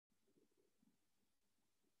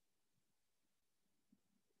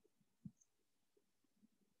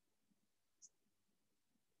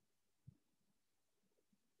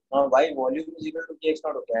Now, why volume is equal to kx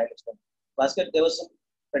naught? Okay, I'll explain. Bhaskar, there were some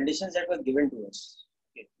conditions that were given to us.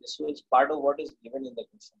 Okay, this was part of what is given in the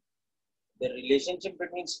question. The relationship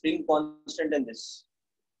between spring constant and this.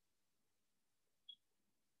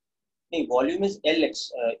 The volume is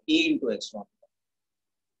Lx, A into x naught.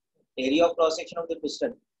 Area of cross section of the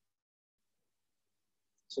piston.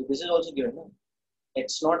 So this is also given. No?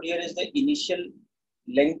 X naught here is the initial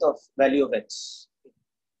length of value of x.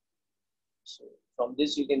 So from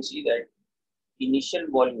this you can see that initial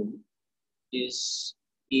volume is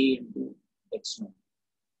A into x naught.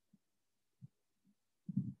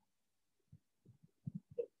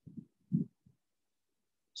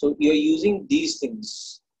 So you are using these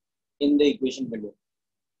things in the equation below.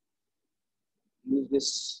 Use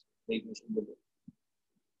this equation below.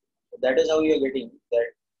 So that is how you are getting that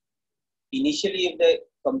initially if the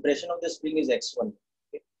compression of the spring is x1.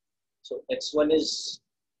 Okay. So x1 is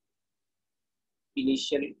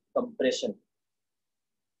initial compression.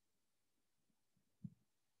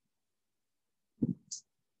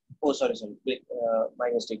 Oh, sorry. My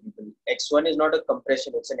mistake. X1 is not a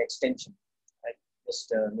compression; it's an extension. I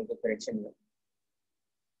just make a correction here.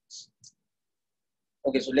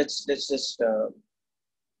 Okay, so let's just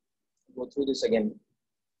go through this again.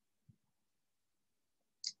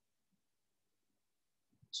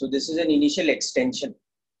 So this is an initial extension.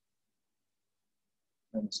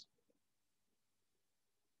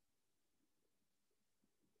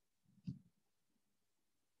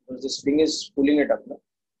 Because the spring is pulling it up. No?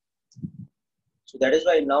 So that is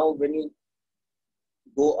why now when you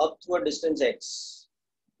go up through a distance x,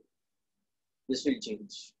 this will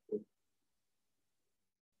change.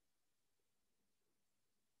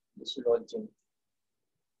 This will all change.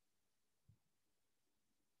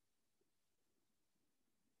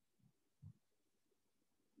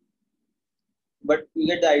 But you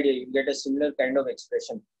get the idea, you get a similar kind of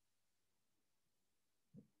expression.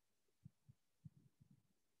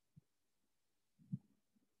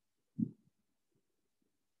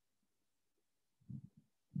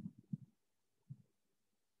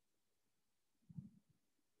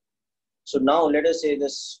 So now let us say the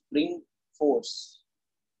spring force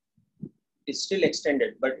is still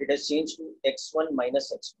extended, but it has changed to x1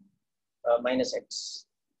 minus x1 minus x,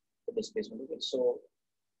 the displacement. Okay, so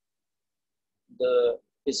the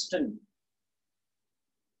piston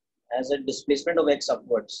has a displacement of x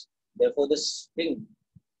upwards. Therefore, the spring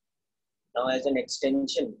now has an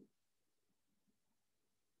extension,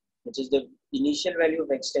 which is the initial value of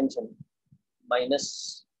extension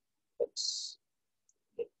minus x.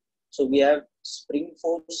 Okay. So we have spring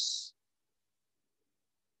force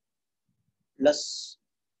plus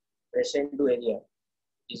pressure into area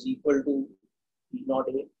is equal to P naught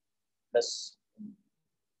A plus.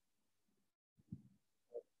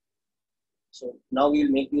 So now we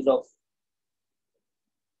will make use of.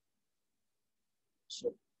 So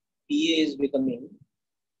PA is becoming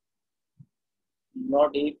P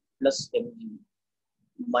naught A plus mg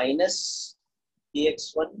minus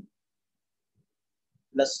kx1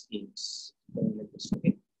 plus kx.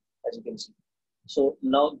 Okay, as you can see. So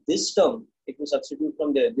now this term, if you substitute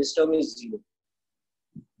from there, this term is 0.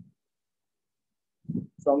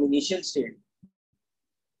 From initial state,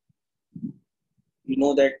 we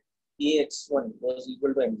know that kx1 was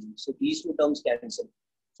equal to mg. So these two terms cancel.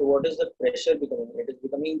 So what is the pressure becoming? It is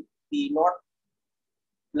becoming P naught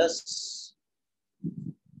plus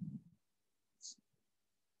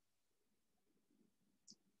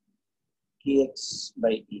kx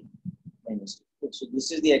by E minus. So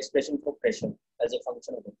this is the expression for pressure as a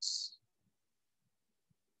function of x.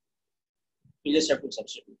 You just have to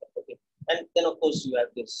substitute that. Okay. And then of course you have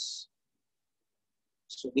this.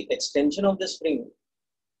 So the extension of the spring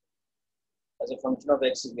as a function of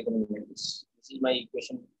x is becoming like this. This is my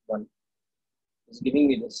equation 1. It's giving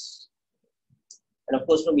me this. And of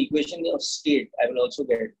course from equation of state, I will also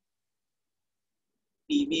get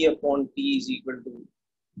PV upon T is equal to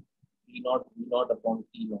P naught V naught upon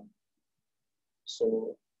T naught.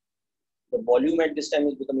 So the volume at this time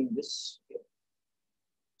is becoming this. Okay.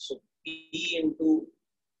 So P into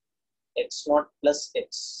x naught plus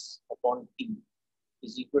x upon T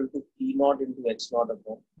is equal to P naught into x naught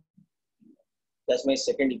upon T. That's my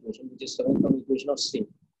second equation, which is coming from equation of state.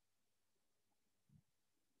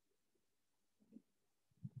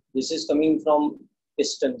 This is coming from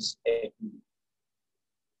pistons.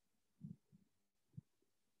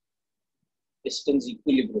 Pistons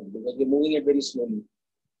equilibrium, because we're moving it very slowly.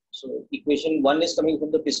 So equation 1 is coming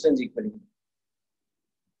from the pistons equilibrium.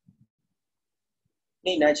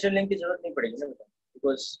 No, natural length is not needed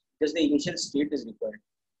because just the initial state is required.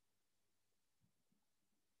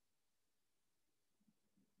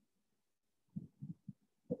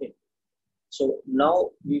 So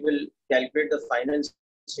now we will calculate the final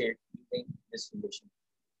state using this relation.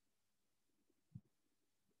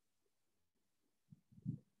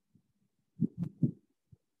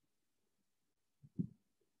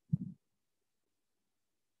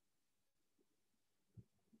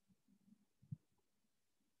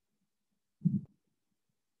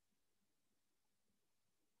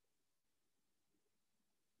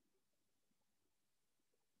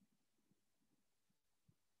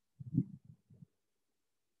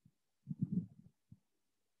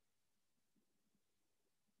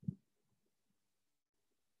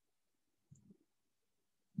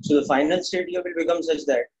 So the final state here will become such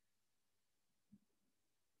that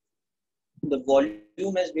the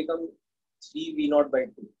volume has become 3 V naught by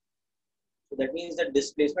 2. So that means the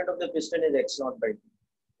displacement of the piston is x naught by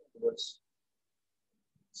 2.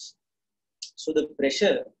 So the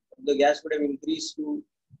pressure of the gas would have increased to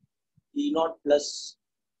E naught plus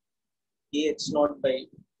kx naught by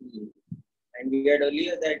 2. And we had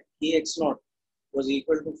earlier that kx naught was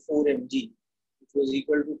equal to 4 mg, which was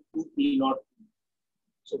equal to 2 P naught.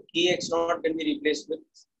 So kx naught can be replaced with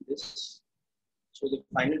this. So the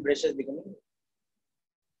final pressure is becoming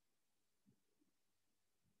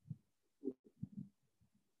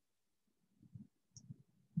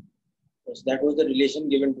so that was the relation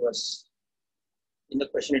given to us in the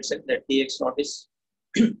question itself, that kx naught is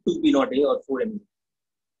 2 P naught A or 4 mg.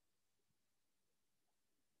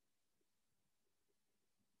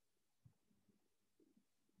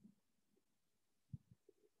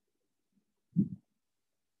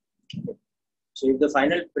 So if the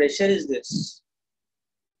final pressure is this,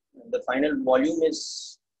 and the final volume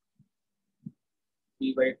is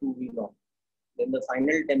P by 2 V naught, then the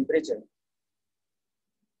final temperature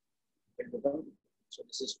will become, so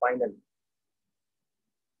this is final,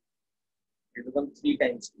 it will become 3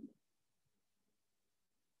 times P.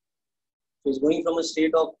 So it's going from a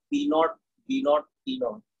state of P naught, V naught, P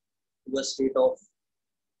naught to a state of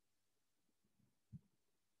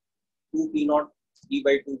 2 P naught, 3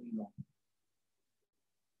 by 2 V naught.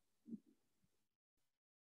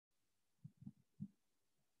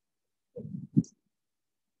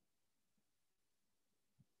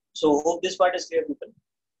 So hope this part is clear, people.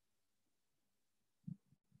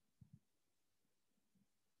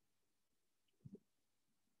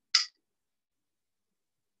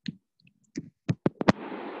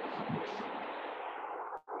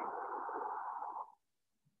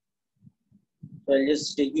 So I'll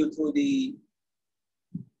just take you through the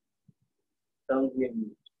terms we have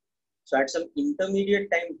used. So at some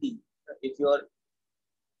intermediate time t, if your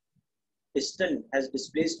piston has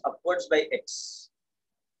displaced upwards by x,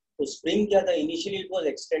 तो spring क्या था, initially it was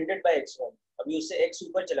extended by x1. अब उससे x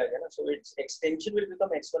ऊपर चला गया ना, so its extension will become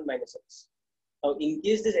x1 minus x. Now in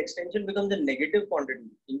case this extension becomes a negative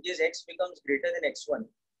quantity, in case x becomes greater than x1,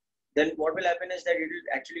 then what will happen is that it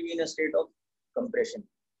will actually be in a state of compression.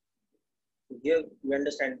 So here we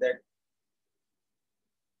understand that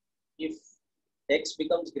if x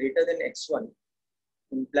becomes greater than x1,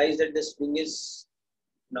 implies that the spring is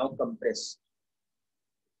now compressed.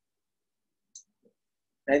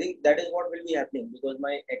 I think that is what will be happening, because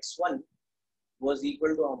my x1 was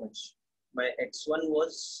equal to how much? My x1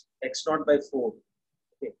 was x naught by 4.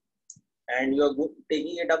 Okay. And you are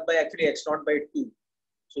taking it up by actually x naught by 2.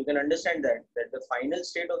 So you can understand that the final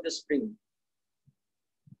state of the spring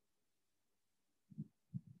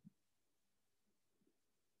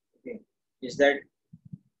is that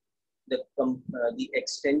the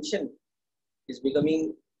extension is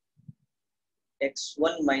becoming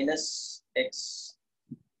x1 minus x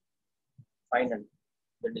final,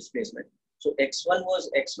 the displacement. So x1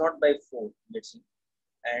 was x naught by 4, let's see,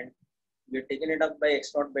 and we've taken it up by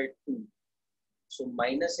x naught by 2. So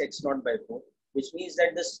minus x naught by 4, which means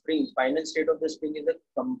that the spring, final state of the spring is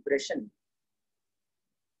a compression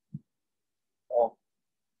of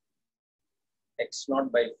x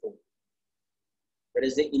naught by 4. That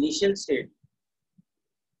is the initial state.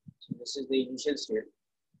 So this is the initial state,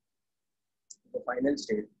 the final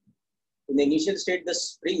state. In the initial state, the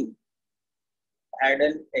spring had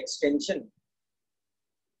an extension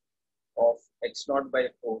of x naught by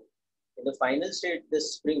 4. In the final state, the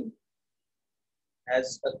spring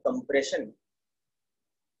has a compression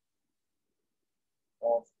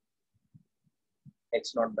of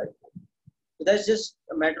x naught by 4. So that's just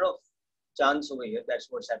a matter of chance over here. That's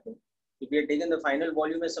what's happening. If we had taken the final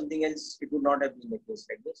volume as something else, it would not have been like this,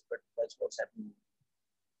 but that's what's happening.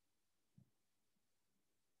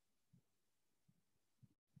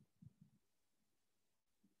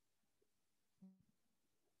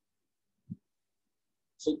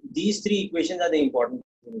 So these three equations are the important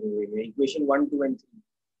things over here. Equation 1, 2, and 3.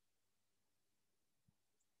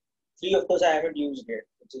 Three, of course, I haven't used yet,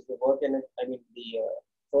 which is the work in it. I mean, the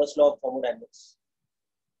first law of thermodynamics.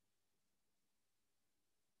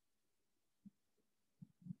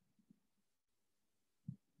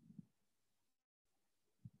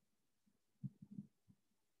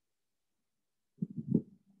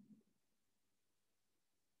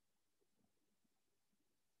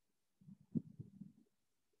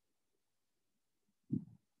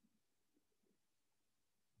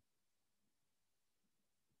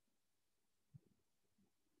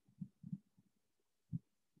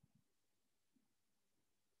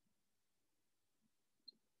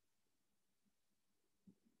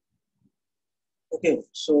 Okay,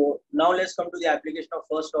 so now let's come to the application of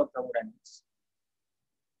first law of thermodynamics.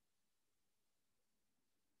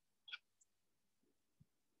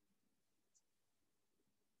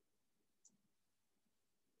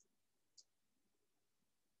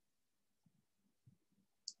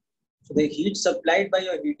 So the heat supplied by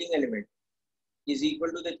your heating element is equal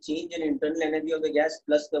to the change in internal energy of the gas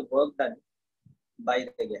plus the work done by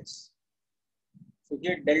the gas. So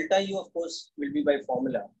here delta U, of course, will be by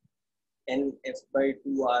formula NF by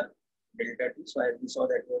 2 R delta T. So as we saw,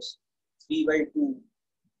 that was 3 by 2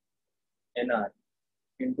 NR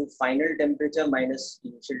into final temperature minus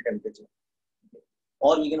initial temperature. Okay.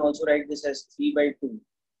 Or we can also write this as 3 by 2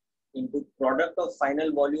 into product of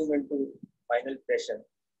final volume into final pressure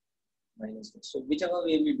minus this. So whichever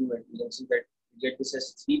way we do it, we can see that we get this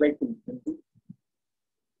as 3 by 2 into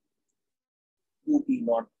 2 P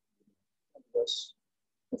naught, because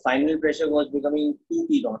the final pressure was becoming 2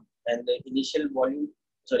 P naught and the initial volume,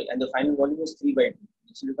 sorry, and the final volume was 3 by 2.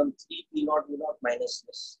 This will become 3 P naught V naught minus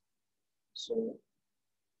this. So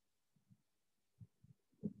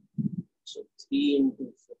 3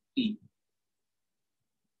 into 50,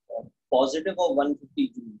 positive of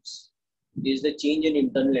 150 joules is the change in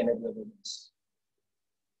internal energy of the gas.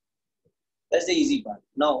 That's the easy part.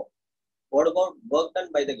 Now, what about work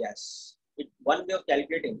done by the gas? One way of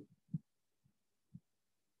calculating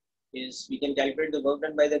is we can calculate the work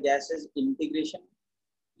done by the gas as integration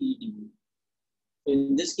iit-jee.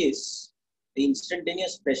 In this case, the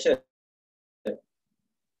instantaneous pressure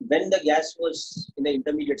when the gas was in the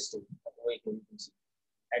intermediate state,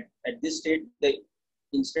 at this state, the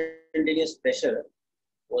instantaneous pressure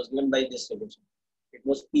was given by this relation. It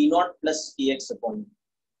was P naught plus Px upon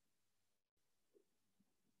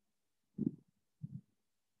E.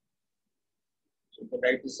 So you can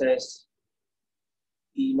write this as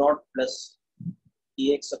P naught plus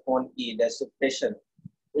Px upon E. That's the pressure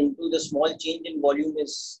into the small change in volume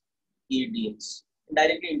is E dx.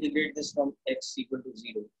 Directly integrate this from x equal to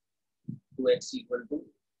 0 to x equal to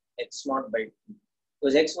x naught by 2.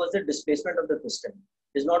 Because x was the displacement of the piston.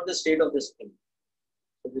 It is not the state of the spring.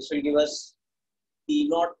 So this will give us P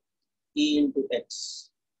naught E into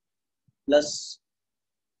x plus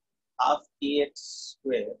half kx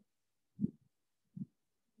square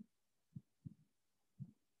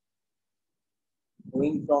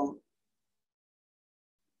going from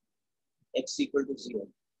x equal to 0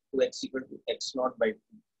 to x equal to x naught by 2.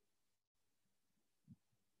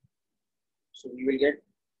 So we will get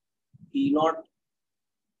P naught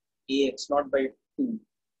A x naught by 2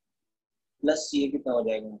 plus C कितना हो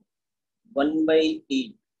जाएगा 1 by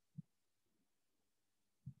 8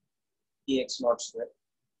 A x naught square.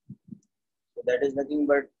 So that is nothing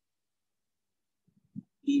but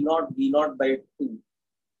P naught V naught by 2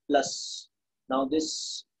 plus, now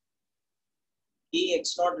this A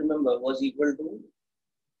x naught, remember, was equal to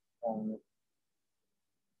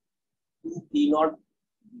 2 P naught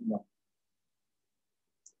V naught.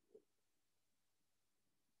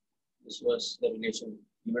 This was the relation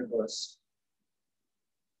given to us.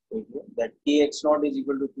 That K x naught is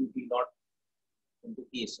equal to 2 P naught into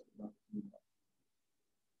K x naught V naught.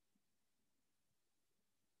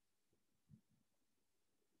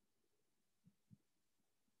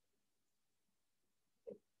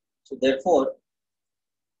 So therefore,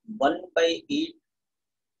 1 by 8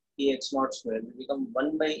 K x naught square will become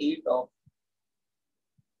 1 by 8 of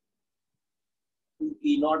 2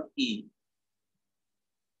 P naught E.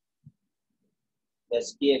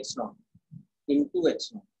 That's K x naught into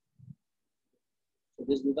x naught. So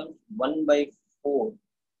this becomes 1 by 4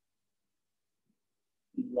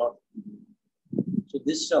 P naught E. So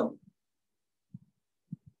this term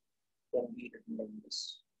can be written like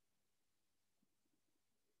this.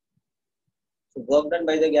 So work done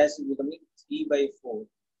by the gas is becoming 3 by 4,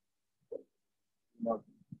 not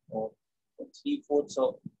or 3/4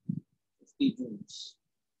 of 50 joules.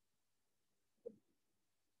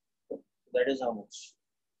 That is how much?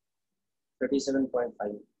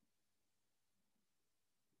 37.5.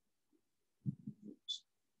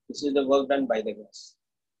 This is the work done by the gas.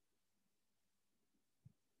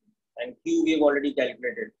 And Q we have already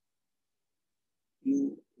calculated.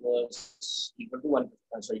 Q was equal to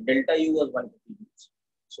 150. Sorry, delta U was 150 joules.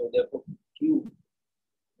 So therefore Q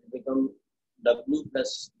will become W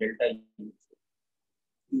plus delta U.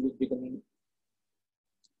 Q is becoming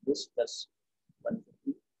this plus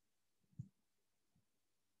 150.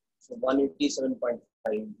 So 187.5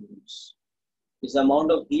 joules is the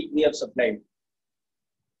amount of heat we have supplied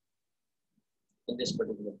in this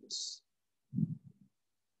particular case.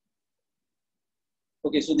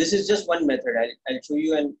 Okay, so this is just one method. I'll show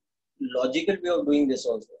you a logical way of doing this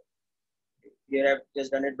also. Here I've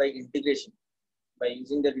just done it by integration, by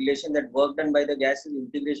using the relation that work done by the gas is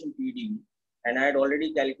integration PdV, and I had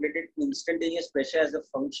already calculated instantaneous pressure as a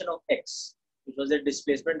function of x, which was the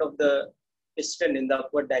displacement of the piston in the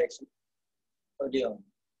upward direction earlier on.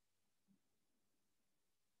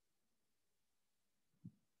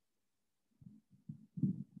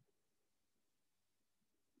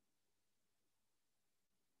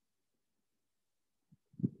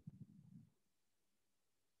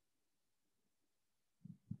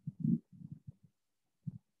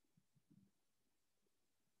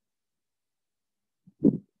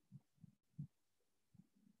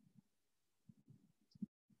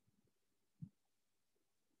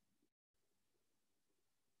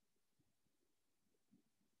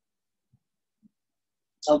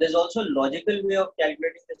 Now there's also a logical way of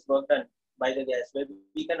calculating this work done by the gas where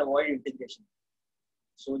we can avoid integration.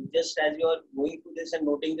 So just as you are going through this and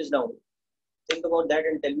noting this down, think about that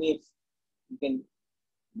and tell me if you can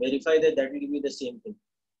verify that will give you the same thing.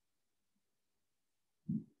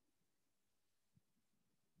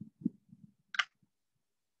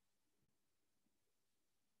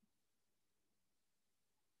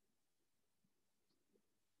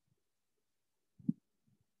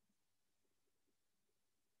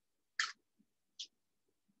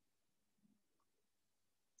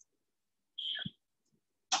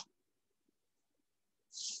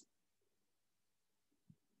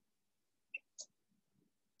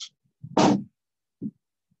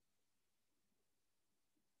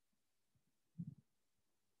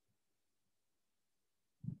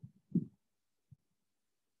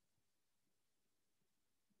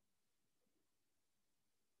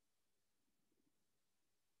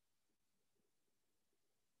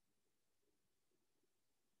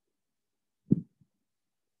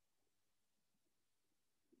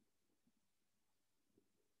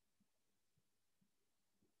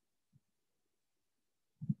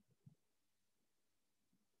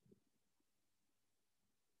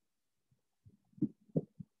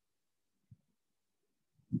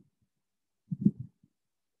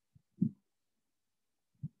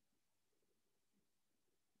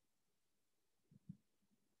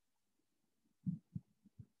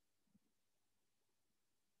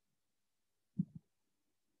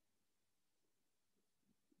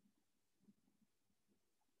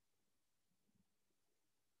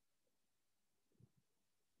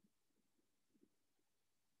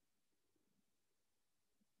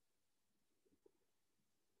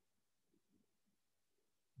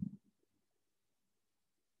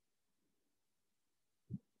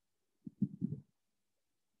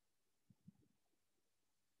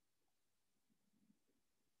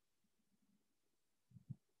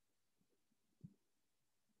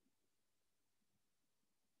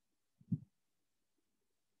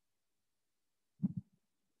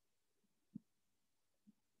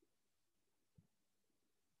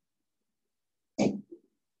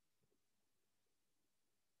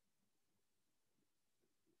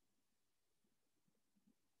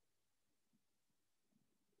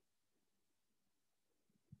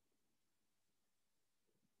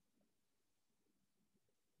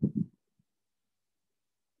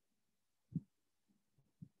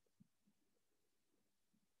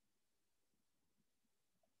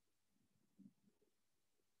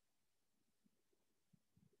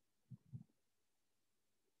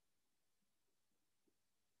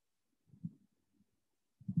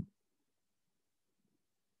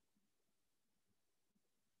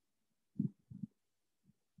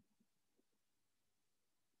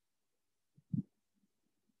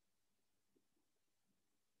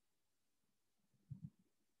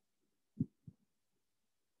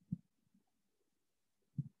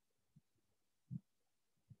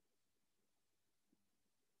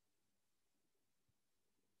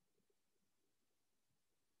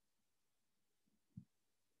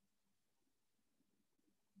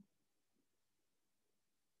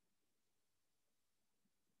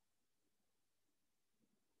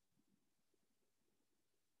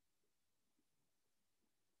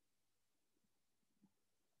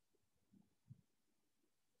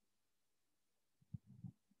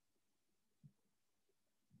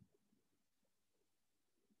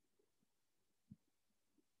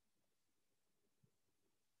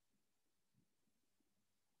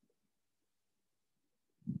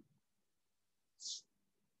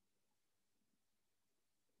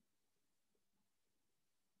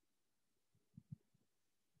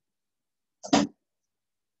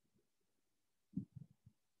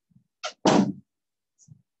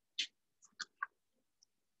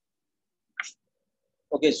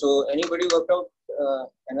 Okay, so anybody worked out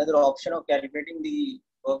another option of calculating the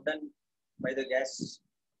work done by the gas?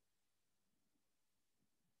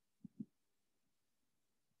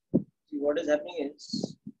 See, what is happening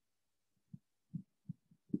is,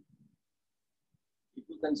 if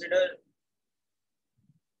you consider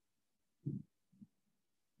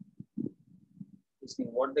this thing,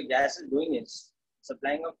 what the gas is doing is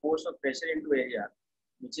supplying a force of pressure into area,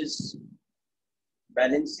 which is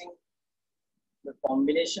balancing the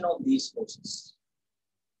combination of these forces,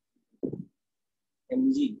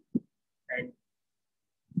 mg and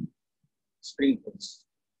spring force.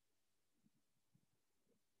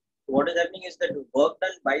 What is happening is that the work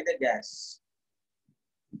done by the gas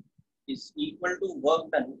is equal to work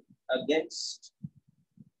done against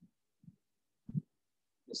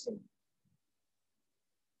this thing,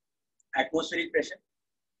 atmospheric pressure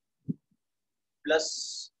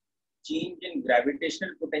plus change in gravitational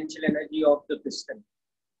potential energy of the piston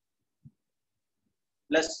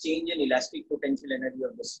plus change in elastic potential energy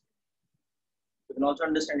of the piston. You can also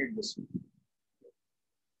understand it this way.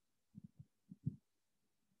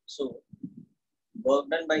 So work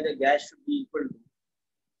done by the gas should be equal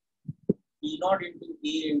to E naught into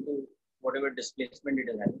E into whatever displacement it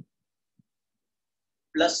is having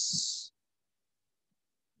plus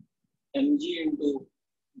mg into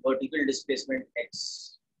vertical displacement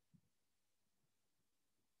x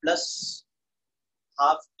plus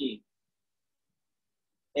half k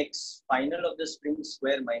x final of the spring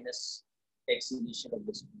square minus x initial of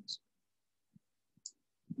the spring.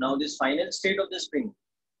 Now this final state of the spring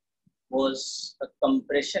was a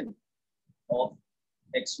compression of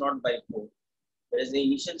x naught by 4, whereas the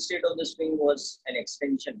initial state of the spring was an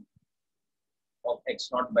extension of x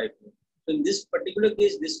naught by 4. So in this particular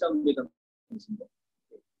case, this term becomes,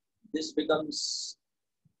 this becomes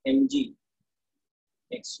mg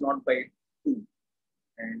x naught by 2,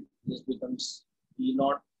 and this becomes e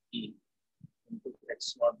naught e into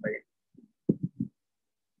x naught by 2.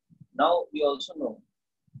 Now we also know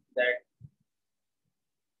that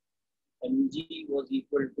mg was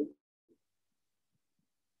equal to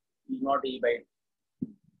e naught e by 2,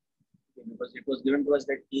 because it was given to us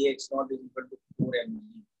that kx naught is equal to 4 mg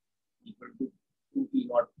equal to 2 e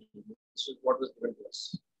naught e. This is what was given to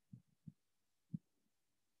us.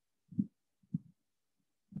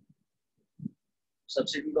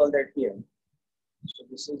 Substitute all that here. So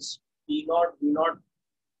this is P naught V naught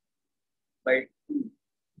by 2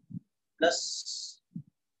 plus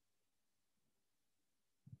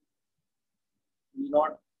V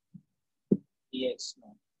naught dx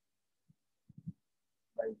naught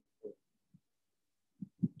by 4.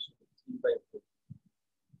 So 3 by 4,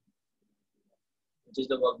 which is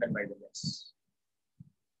the work done by the gas,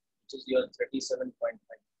 which is your 37.5.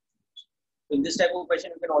 In this type of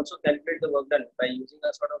question, you can also calculate the work done by using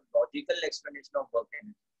a sort of logical explanation of work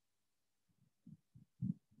energy.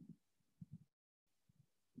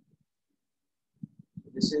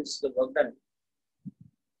 This is the work done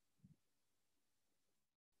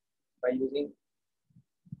by using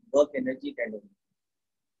work energy kind of.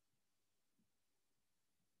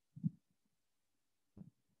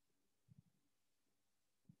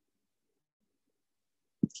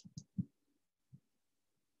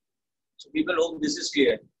 So people hope this is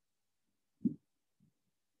clear.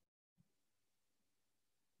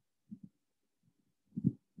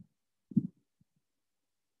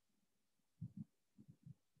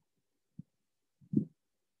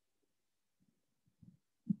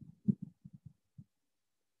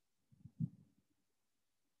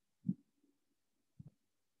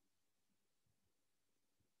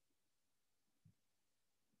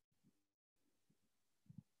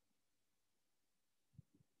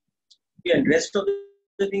 Yeah, and rest of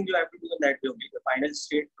the things you have to do in that way only. The final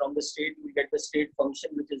state, from the state you will get the state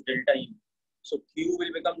function, which is delta u. So q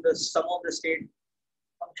will become the sum of the state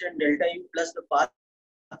function delta u plus the path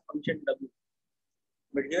function w.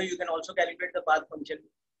 But here you can also calculate the path function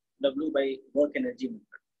w by work energy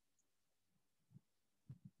method.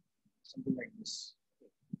 Something like this.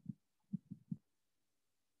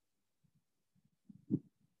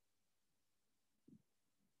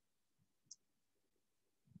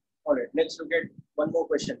 All right, let's look at one more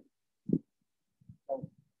question of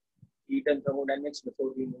heat and thermodynamics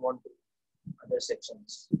before we move on to other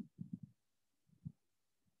sections.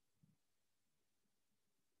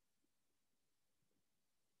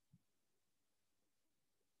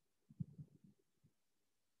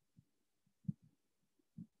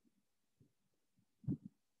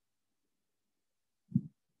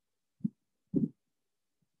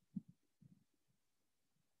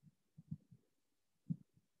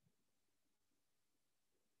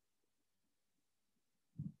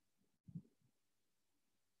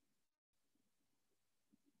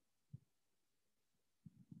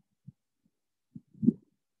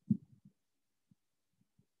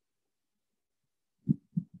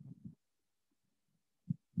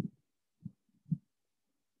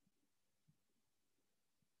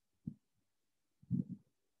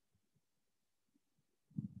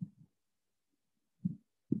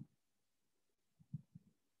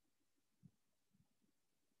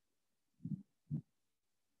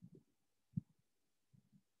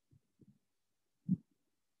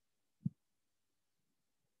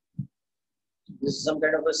 This is some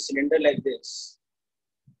kind of a cylinder like this.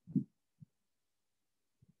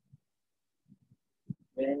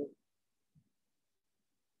 When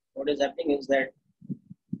what is happening is that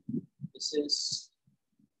this is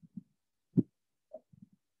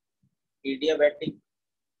adiabatic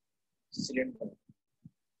cylinder.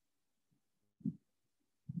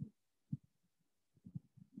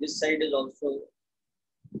 This side is also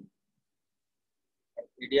an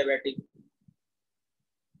adiabatic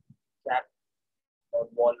cap or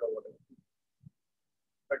wall or whatever.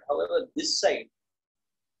 But however, this side,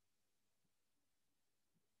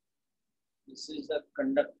 this is a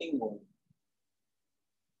conducting wall.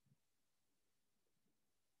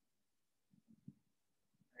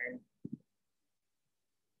 And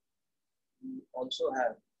we also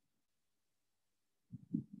have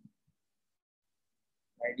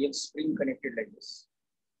ideal spring connected like this.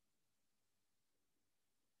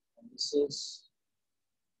 And this is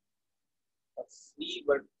a free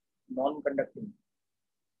but non-conducting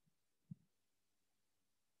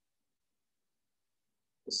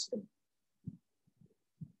piston.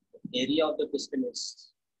 The area of the piston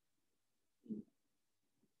is E.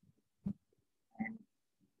 And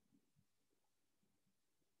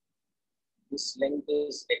this length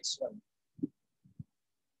is x1.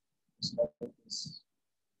 This length is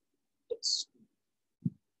x2.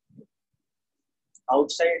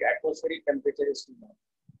 Outside atmospheric temperature is T0.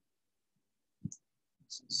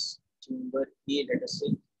 This is chamber A, let us say.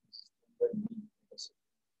 Chamber B, let us say.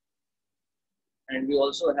 And we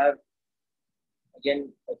also have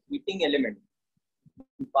again a heating element.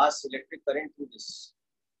 To pass electric current through this,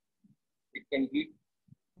 it can heat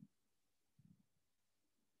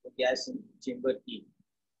the gas in chamber E.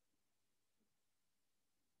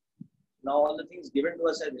 Now all the things given to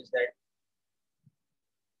us is that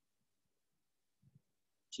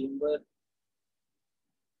chamber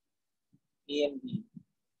A and B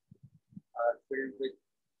are filled with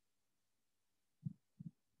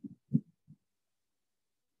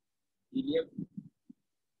helium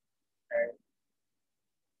and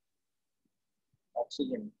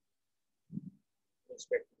oxygen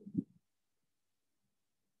respectively.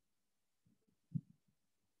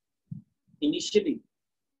 Initially,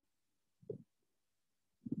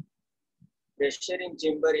 pressure in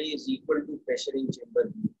chamber A is equal to pressure in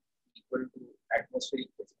chamber B, equal to atmospheric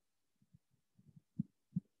pressure.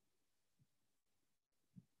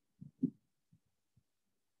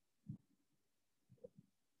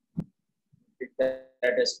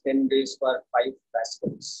 That is 10 raised to 5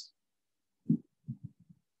 pascals.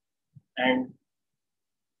 And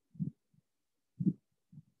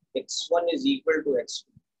x1 is equal to x2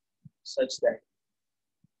 such that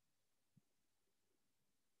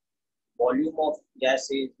volume of gas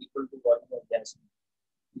A is equal to volume of gas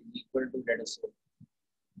B is equal to, let us say,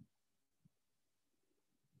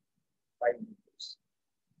 5 liters.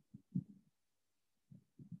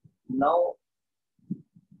 Now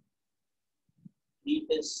heat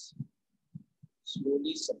is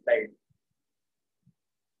slowly supplied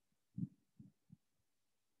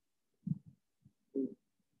to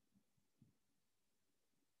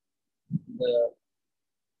the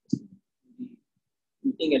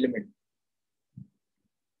heating element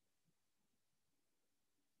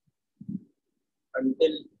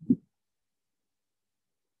until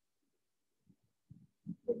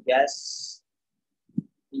the gas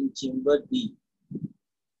in chamber B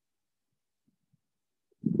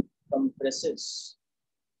compresses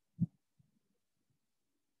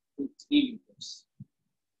to 3 liters.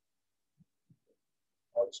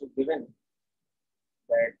 Also given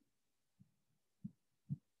that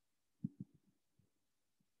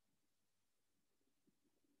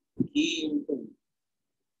E into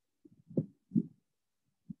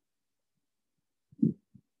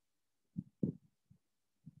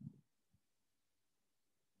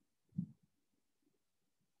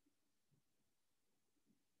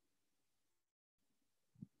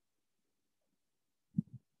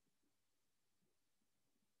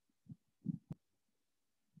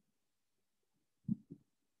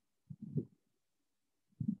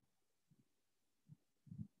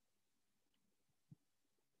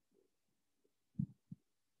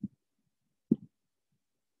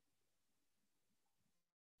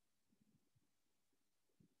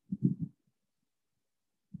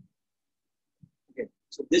okay,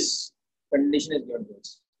 so this condition is given to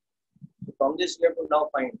us. So from this we have to now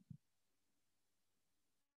find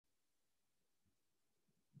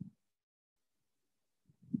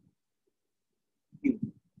Q.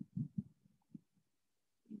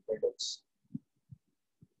 That is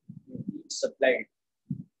heat supplied.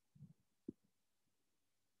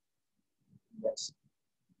 Yes.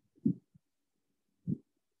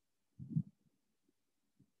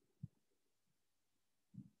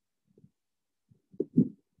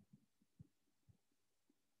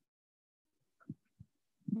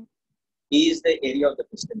 A is the area of the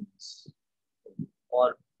piston,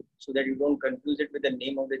 or so that you don't confuse it with the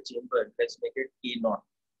name of the chamber, let's make it A naught.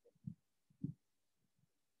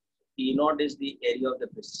 A naught is the area of the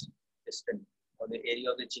piston or the area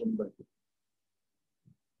of the chamber.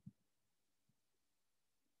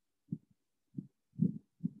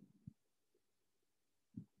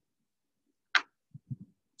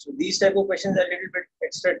 So these type of questions are a little bit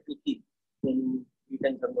extra tricky in heat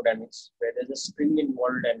and thermodynamics, where there's a spring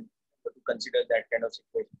involved and to consider that kind of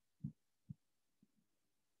situation.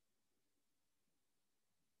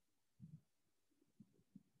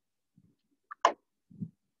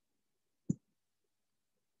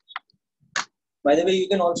 By the way, you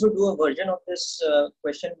can also do a version of this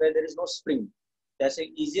question where there is no spring. That's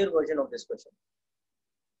an easier version of this question.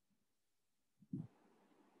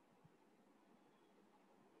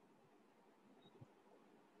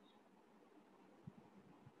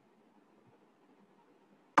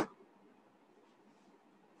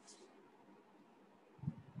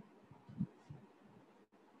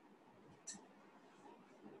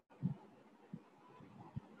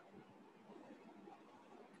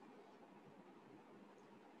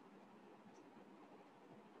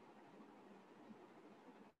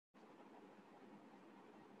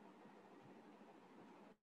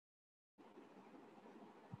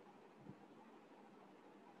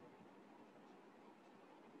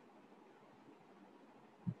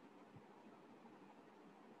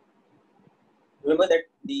 Remember that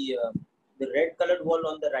the red colored wall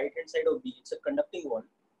on the right hand side of B, it's a conducting wall,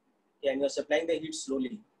 and you're supplying the heat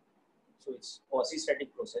slowly. So it's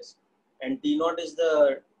quasi-static process. And T naught is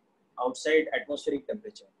the outside atmospheric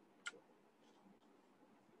temperature.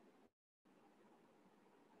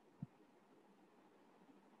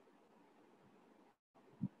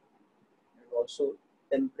 And also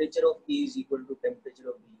temperature of E is equal to temperature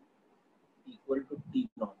of B equal to T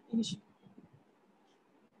naught initially.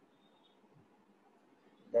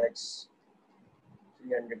 That's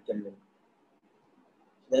 300 Kelvin.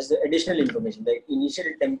 That's the additional information. The initial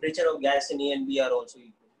temperature of gas in A and B are also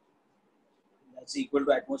equal. That's equal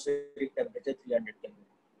to atmospheric temperature 300 Kelvin.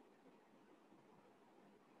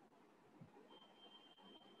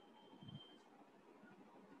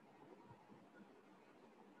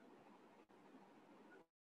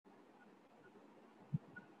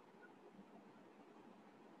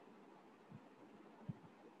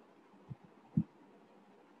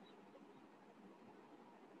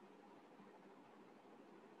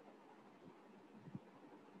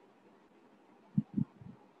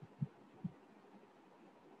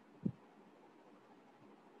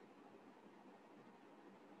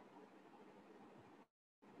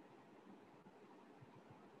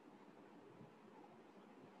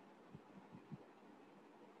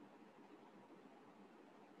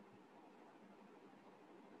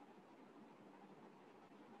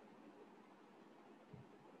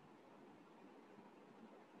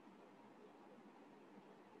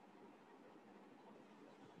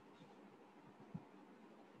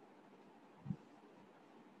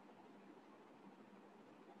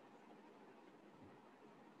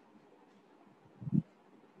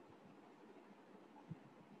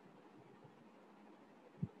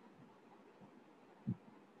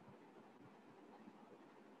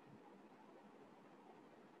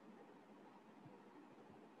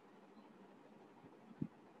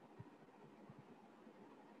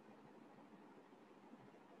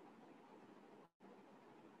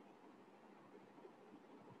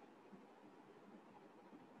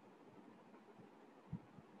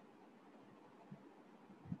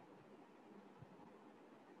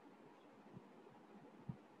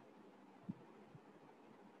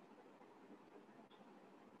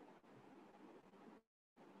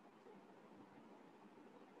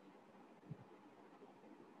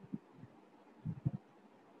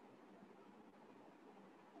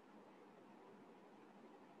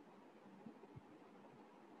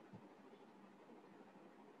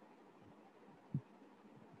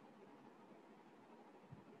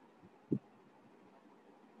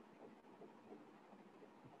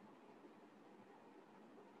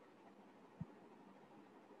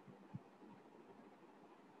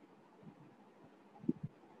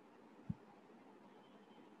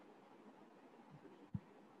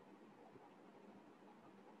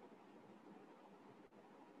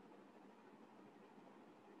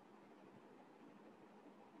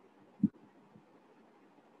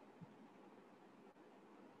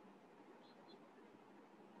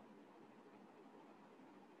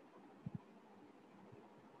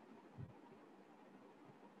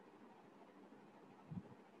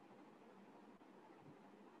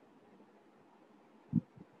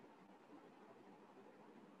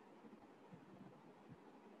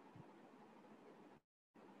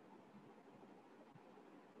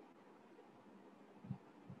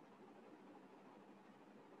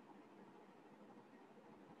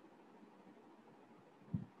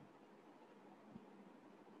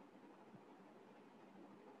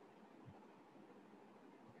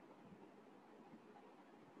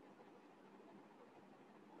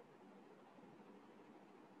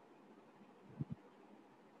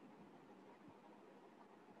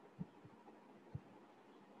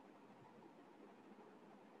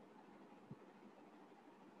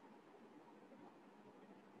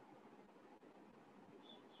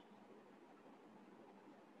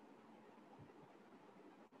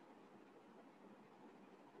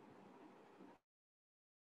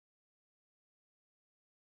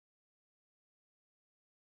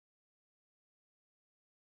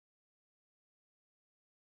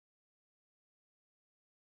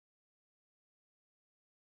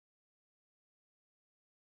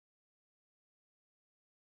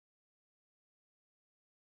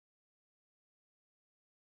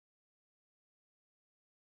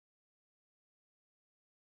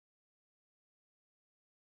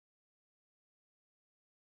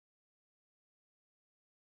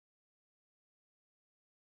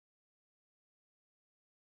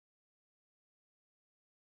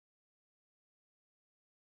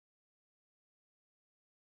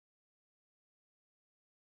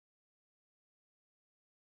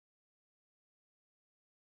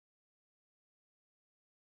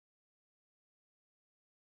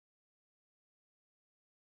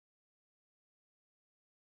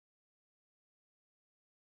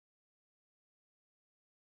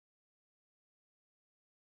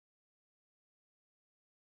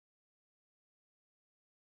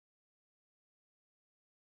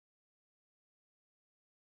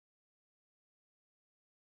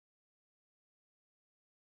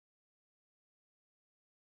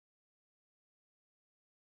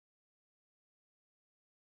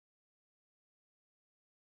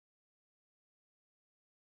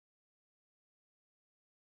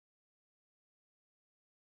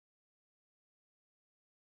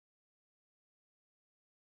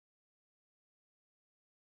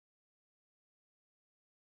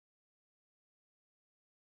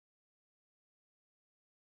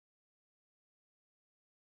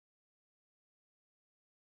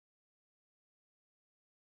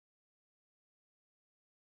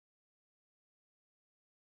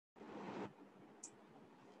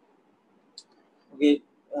 Okay,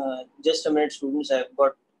 just a minute, students. I've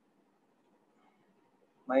got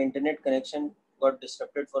my internet connection got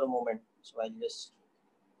disrupted for a moment, so I'll just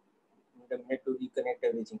need a minute to reconnect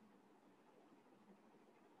everything.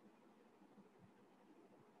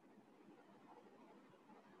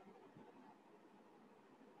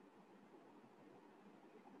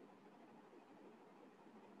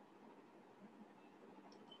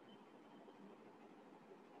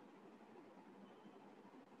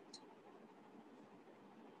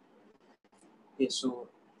 Okay, so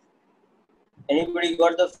anybody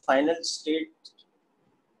got the final state,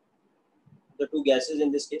 the two gases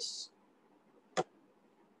in this case?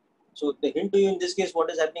 So the hint to you in this case, what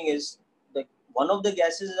is happening is the one of the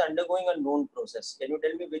gases is undergoing a known process. Can you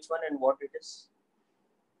tell me which one and what it is?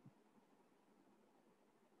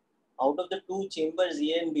 Out of the two chambers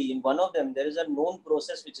A and B, in one of them, there is a known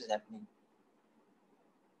process which is happening.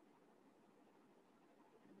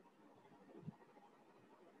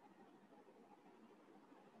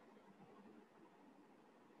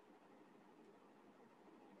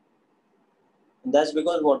 And that's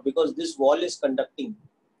because what? Because this wall is conducting.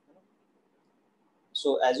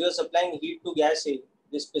 So as you are supplying heat to gas A,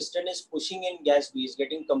 this piston is pushing in gas B, is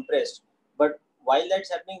getting compressed. But while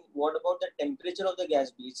that's happening, what about the temperature of the gas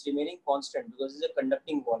B? It's remaining constant because it's a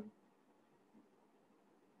conducting wall.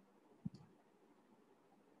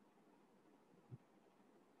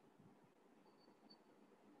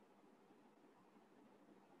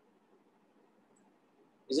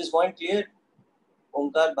 Is this point clear?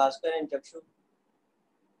 Omkar, Bhaskar and Chakshu?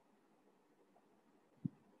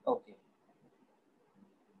 Okay.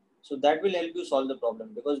 So that will help you solve the problem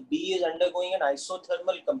because B is undergoing an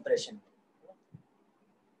isothermal compression.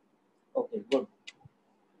 Okay, good.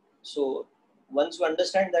 So once you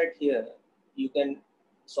understand that here, you can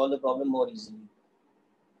solve the problem more easily.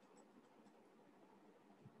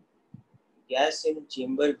 Gas in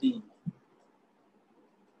chamber B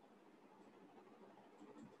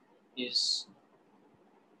is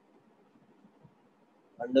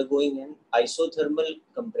undergoing an isothermal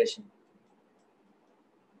compression.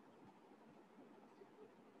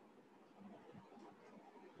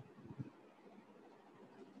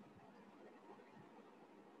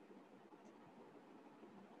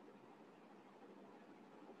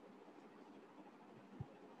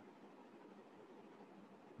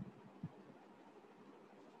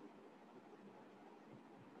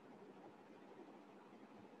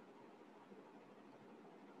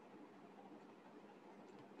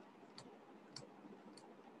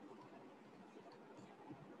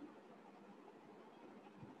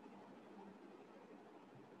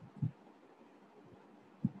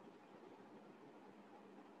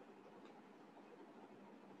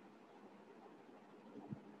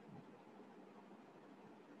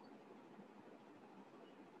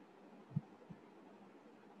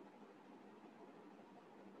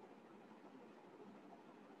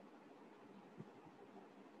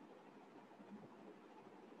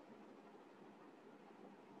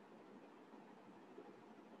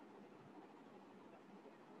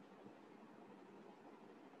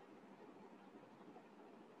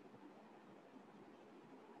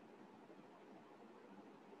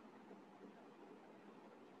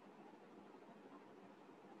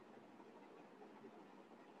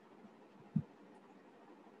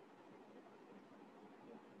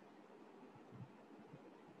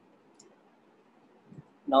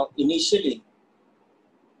 Now initially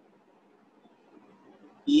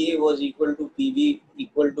PA was equal to PV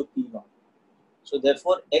equal to P0. So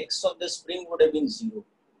therefore X of the spring would have been 0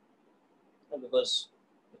 because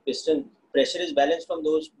the piston pressure is balanced from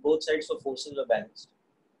those both sides, so forces were balanced.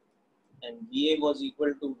 And VA was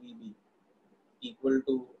equal to VB equal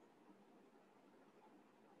to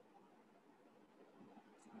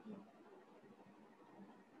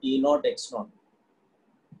E0 X0,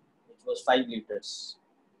 which was 5 liters.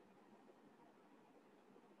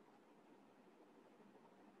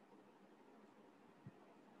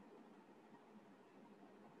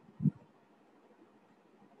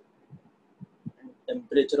 And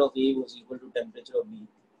temperature of A was equal to temperature of B.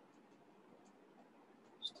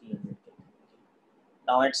 300 K.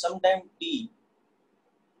 Now at some time T,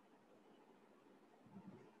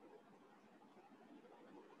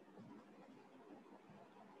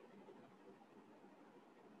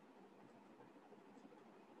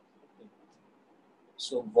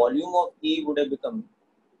 so volume of A would have become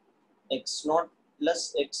X0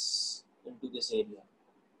 plus X into this area.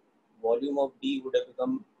 Volume of D would have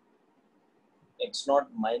become X0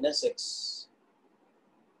 minus X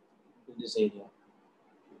into this area.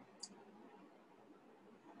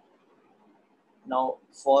 Now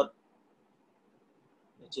for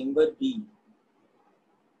the chamber B,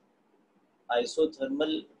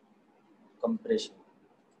 isothermal compression.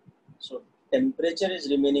 So temperature is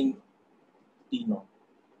remaining T naught.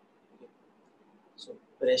 Okay. So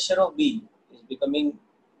pressure of B is becoming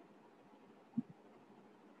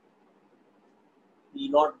P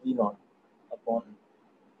naught V naught upon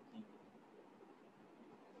T.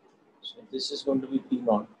 So this is going to be P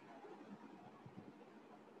naught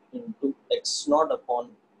into X naught upon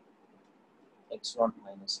X naught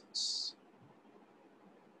minus X.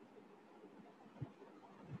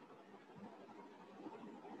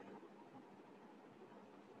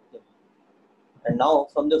 Okay. And now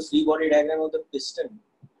from the free body diagram of the piston,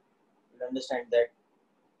 you'll understand that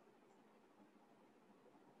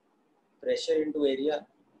pressure into area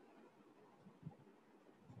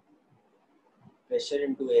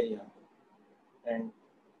and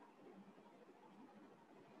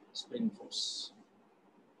spring force.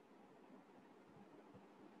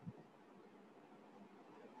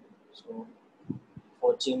 So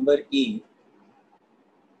for chamber E,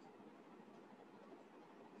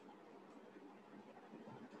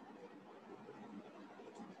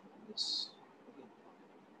 this. Okay.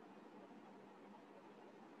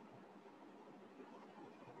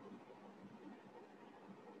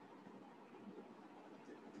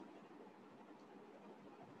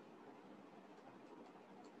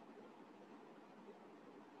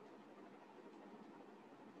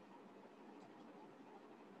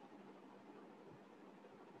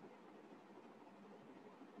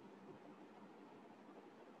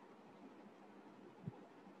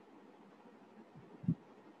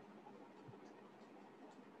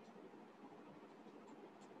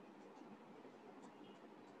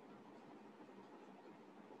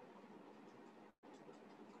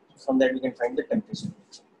 From that we can find the temperature.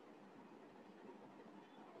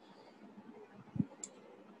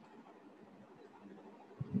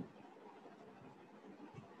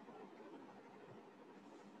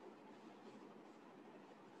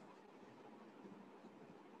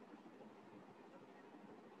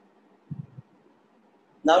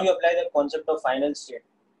 Now you apply the concept of final state.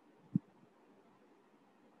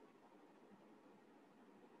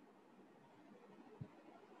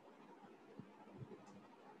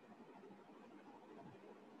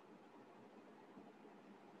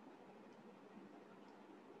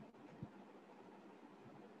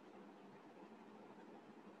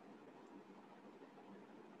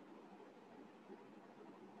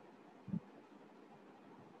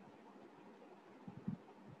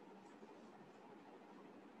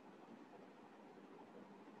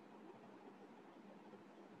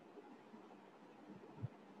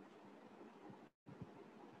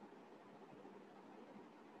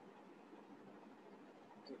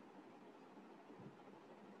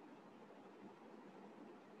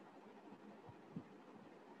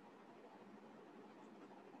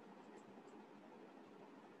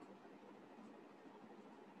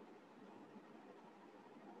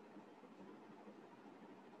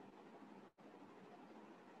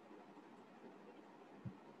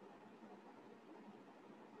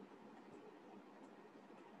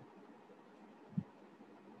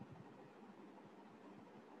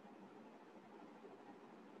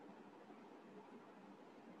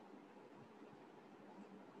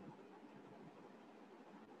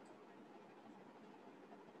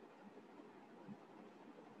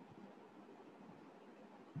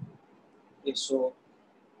 Okay, so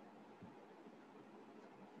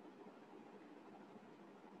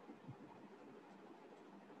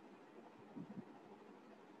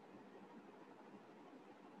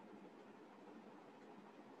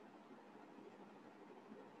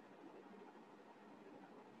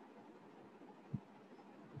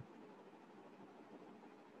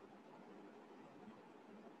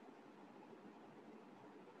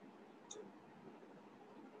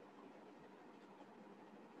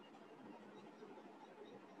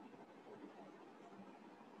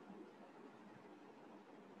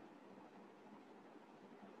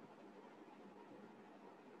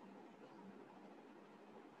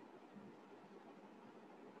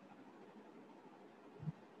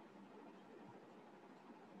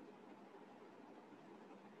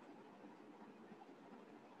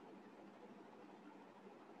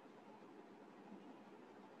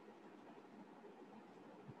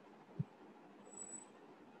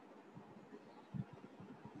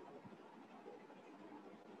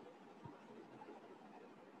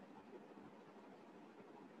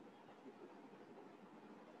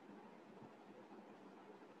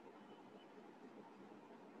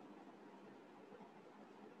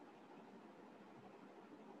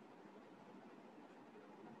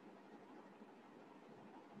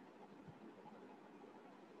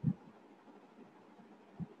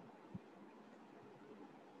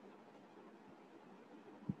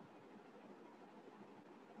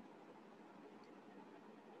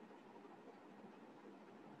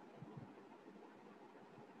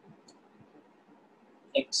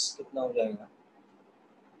x कितना हो जाएगा?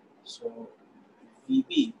 So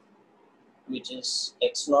VB, which is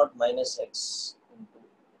x naught minus x into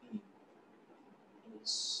E,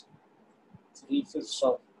 is 3/5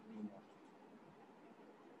 of V naught,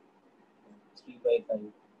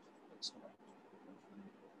 3/5 x naught.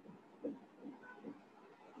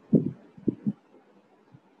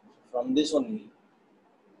 From this only,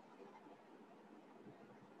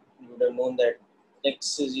 you would have known that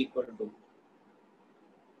x is equal to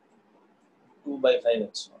 2/5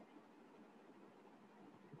 x naught.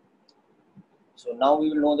 So now we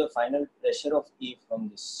will know the final pressure of E from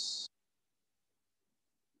this.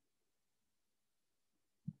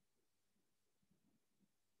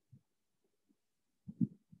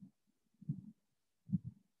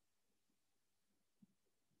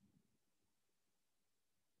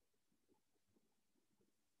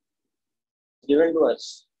 Given to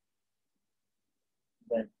us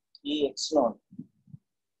that E x naught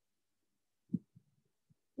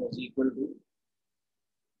is equal to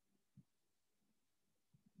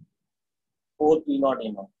 4 P naught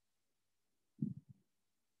A naught.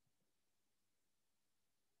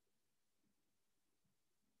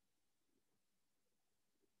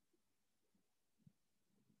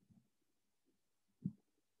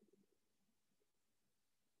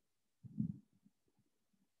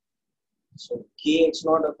 So K x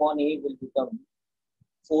naught upon A will become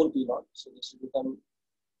 4 P naught. So this will become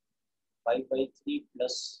 5/3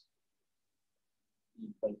 plus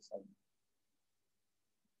E/5.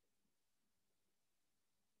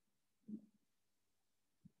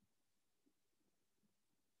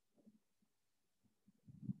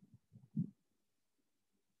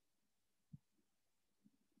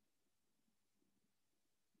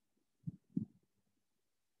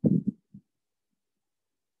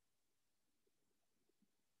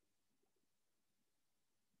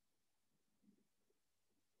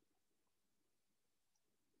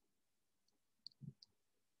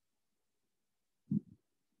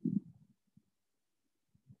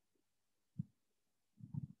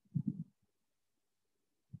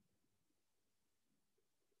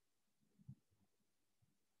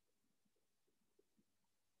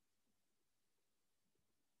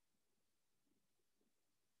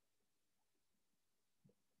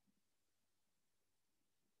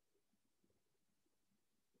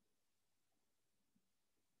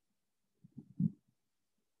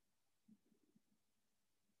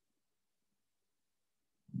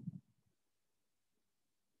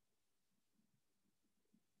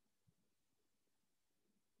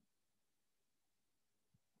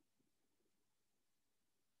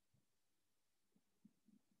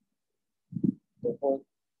 Therefore,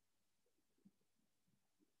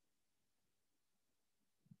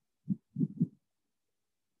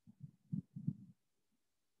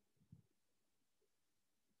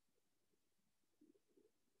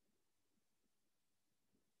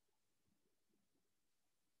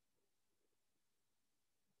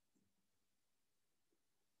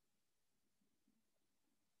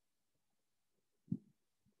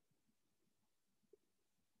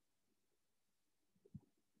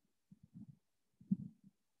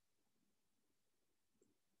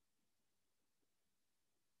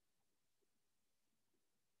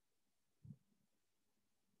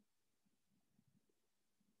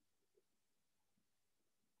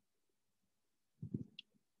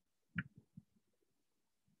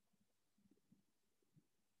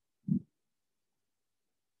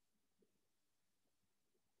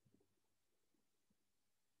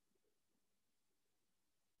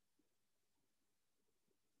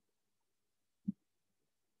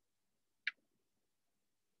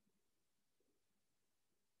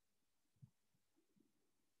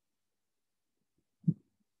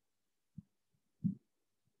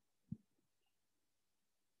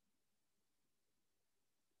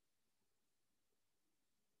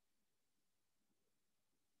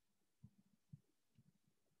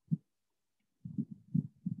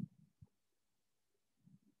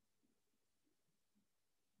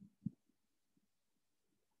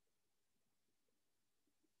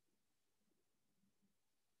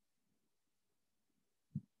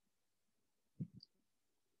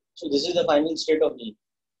 so this is the final state of E.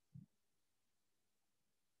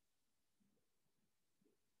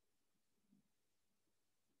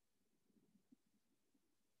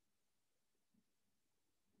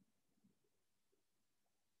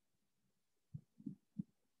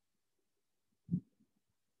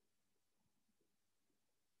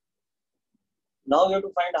 Now we have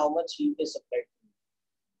to find how much heat is supplied.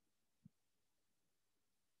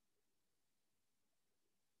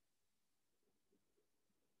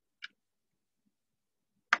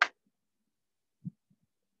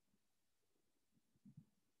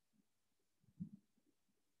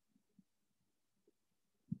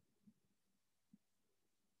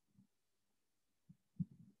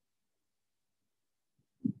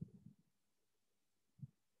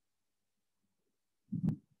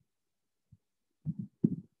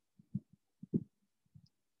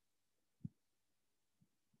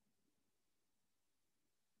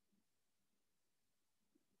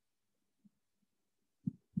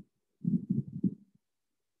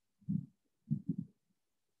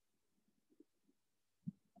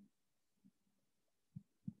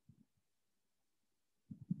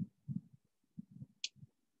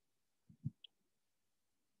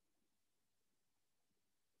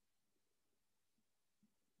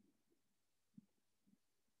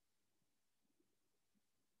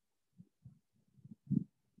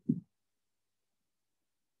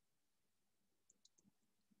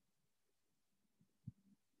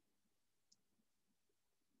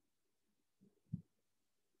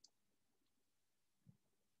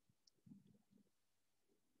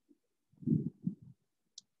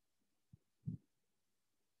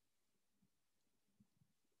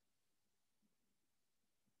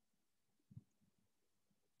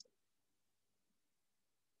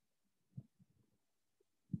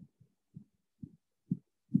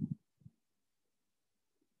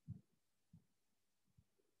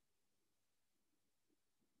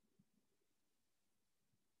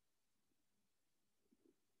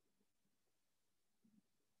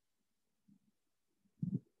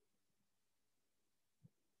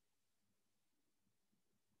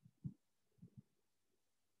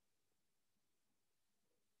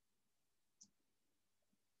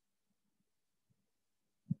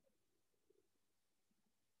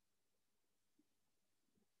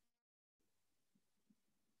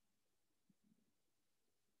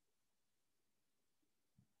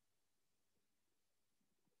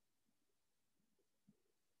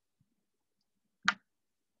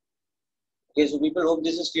 Okay, so people hope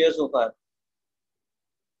this is clear so far.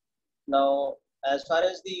 Now, as far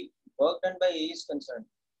as the work done by A is concerned,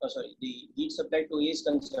 the heat supplied to A is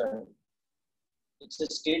concerned, it's a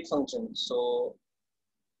state function. So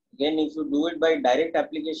again, if you do it by direct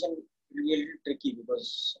application, it will be a little tricky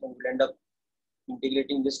because you will end up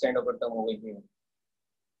integrating this kind of a term over here.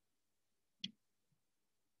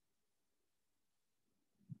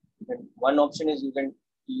 And one option is you can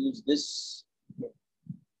use this.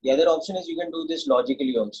 The other option is you can do this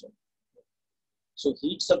logically also. So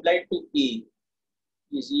heat supplied to A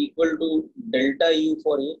is equal to delta U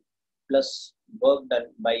for A plus work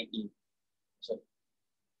done by E.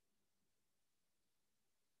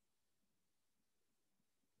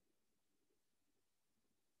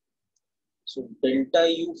 So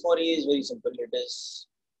delta U for A is very simple. It is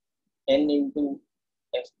N into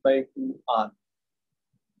F by 2 R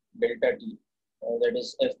delta T. That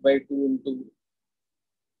is F by 2 into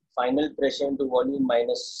final pressure into volume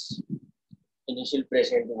minus initial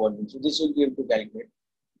pressure into volume. So this will be able to calculate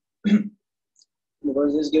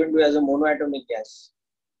because this is given to you as a monoatomic gas,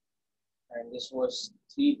 and this was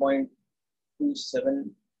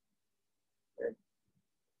 3.27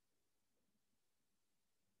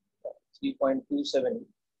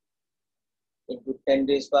 into 10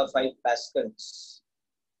 raised power 5 pascals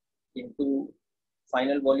into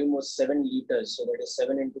final volume was 7 liters. So that is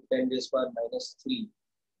 7 into 10 raised power minus 3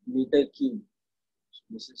 meter cube. So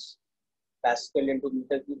this is Pascal into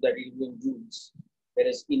meter cube, that is in joules.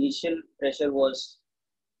 Whereas initial pressure was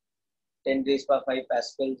 10 raised power 5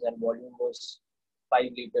 pascals and volume was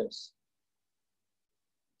 5 liters.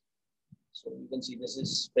 So you can see this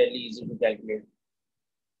is fairly easy to calculate.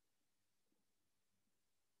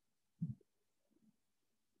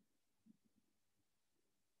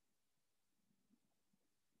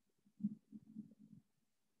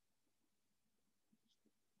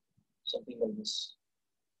 Something like this.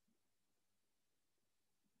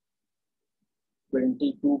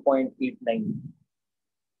 22.89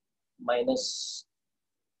 minus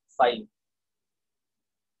 5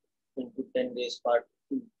 into 10 raised power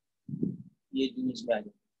 2. ये joules में आ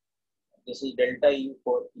गया. This is delta U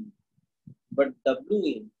for E. But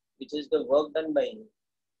WA, which is the work done by A.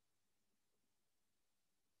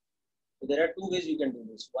 So there are two ways you can do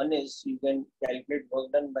this. One is you can calculate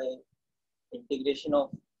work done by integration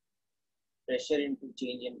of pressure into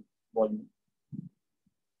change in volume.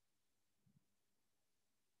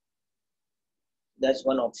 That's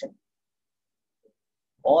one option.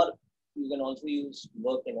 Or you can also use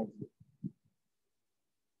work energy.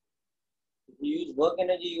 If you use work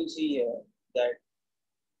energy, you'll see here that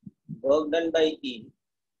work done by E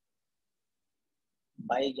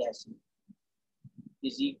by gas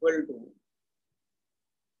is equal to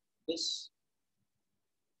this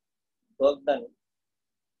work done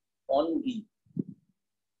on B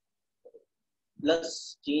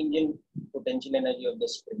plus change in potential energy of the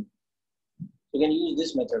spring. You can use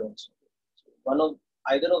this method also. So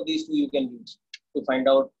either of these two you can use to find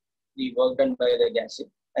out the work done by the gas.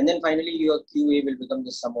 And then finally your QA will become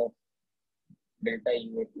the sum of delta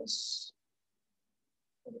UA plus.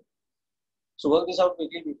 Okay. So work this out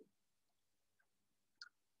quickly.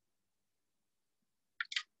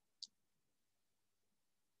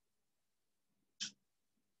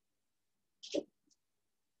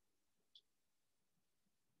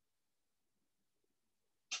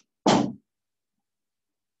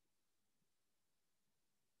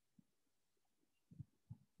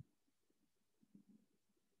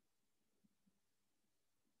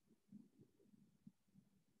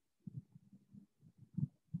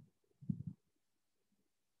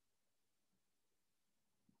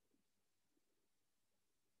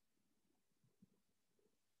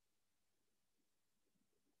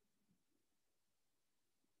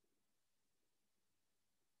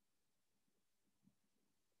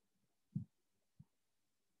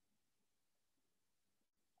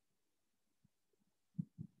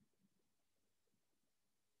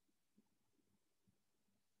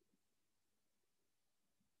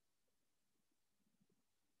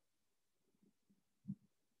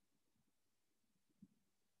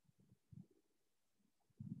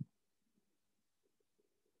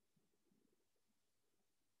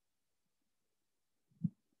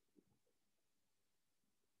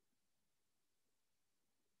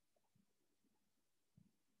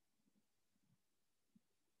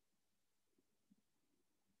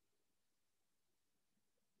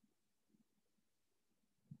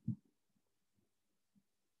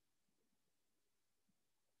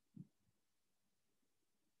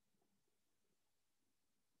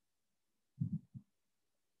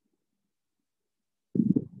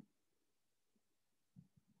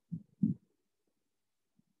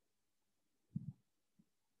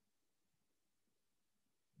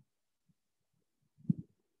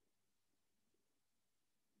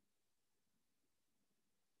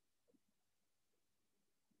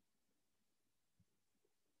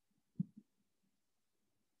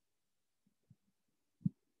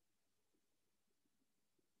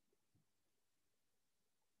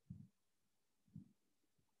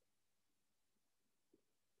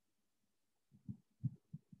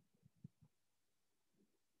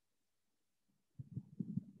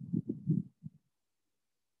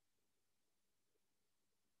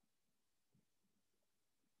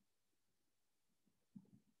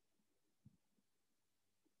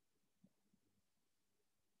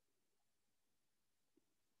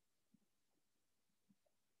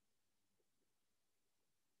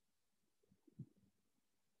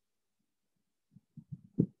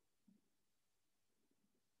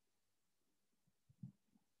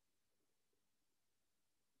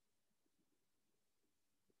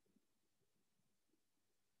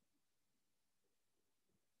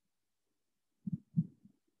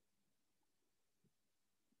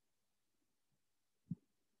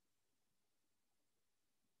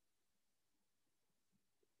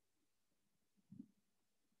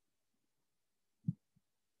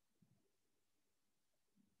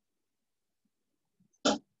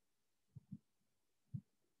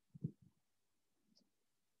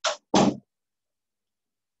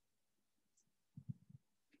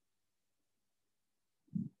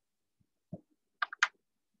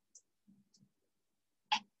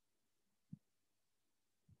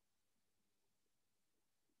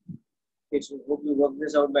 Okay, so hope you work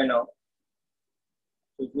this out by now.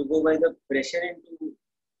 So if you go by the pressure into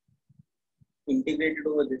integrated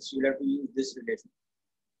over this, you'll have to use this relation.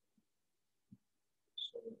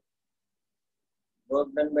 So work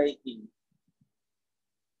done by E.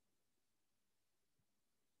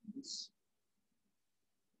 This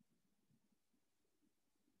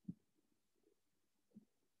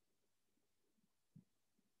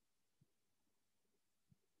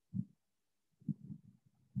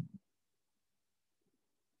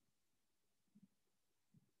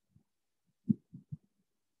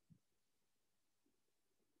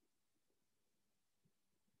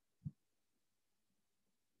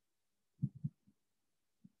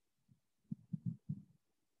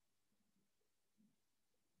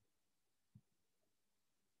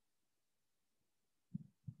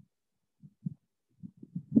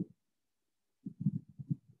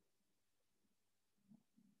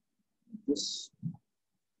this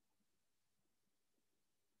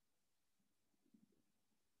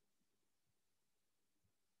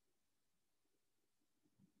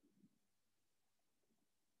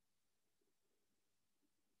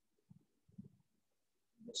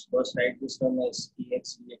Let's first write this term as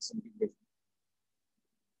Ex dx integration.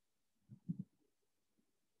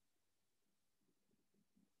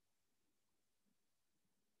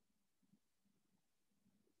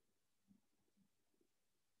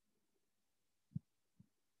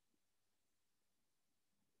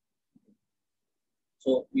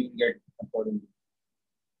 So we will get accordingly.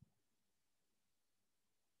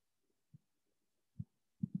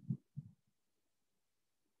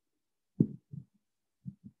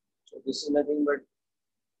 So this is nothing but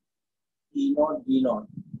E naught B naught.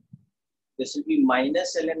 This will be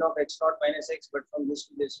minus ln of x naught minus x, but from this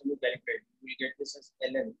to this, when you calculate, we will get this as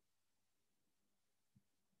ln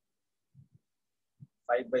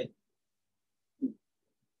 5 by 2.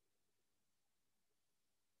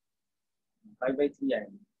 5 by 3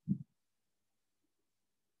 and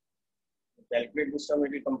calculate this term,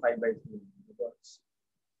 it will come 5 by 3 because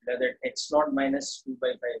that x naught minus 2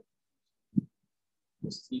 by 5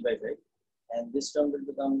 is 3 by 5, and this term will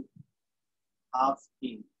become half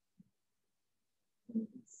k into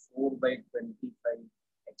 4 by 25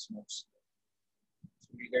 x naught square. So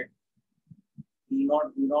we get E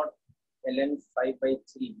naught B naught ln 5 by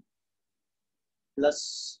 3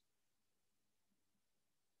 plus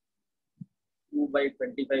 2 by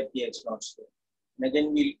 25 k x naught square. And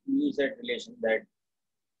again, we'll use that relation that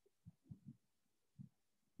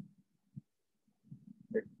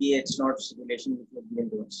the k x naught relation which was given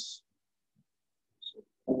to us. So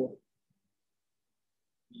 4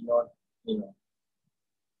 B naught B naught.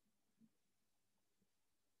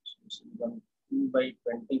 So this will become 2 by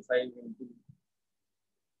 25 into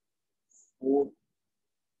 4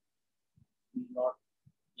 B naught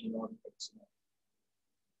E naught x naught.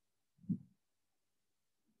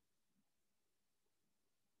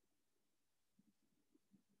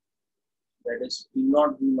 That is E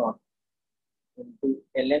naught B naught into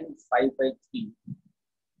ln 5 by 3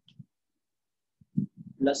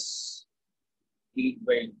 plus 8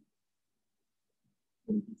 by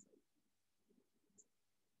 25.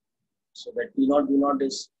 So that E naught B naught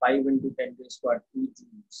is 5 into 10 raised to 2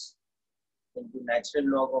 joules into natural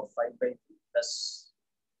log of 5 by 3 plus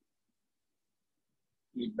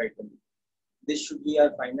 8 by 20. This should be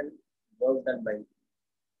our final work done by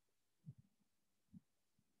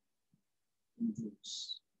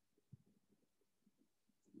joules.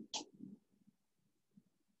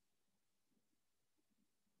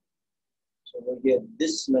 So over here,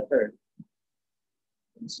 this method, you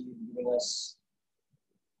can see, is giving us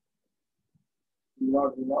E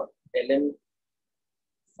naught B naught ln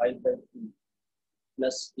 5 by 2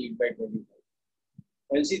 plus 8 by 25.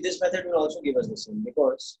 Well, you see, this method will also give us the same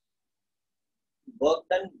because work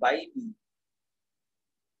done by B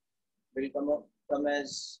will come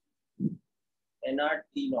as nr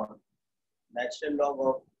T naught, natural log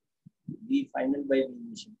of B final by B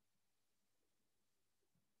initial.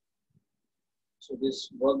 So this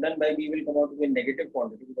work done by B will come out to be a negative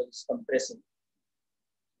quantity because it's compressing.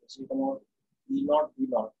 This will come out E naught B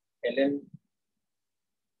naught ln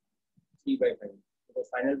 3 by 5. So the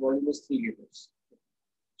final volume is 3 liters.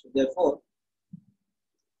 So therefore,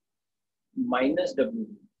 minus W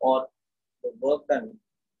or the work done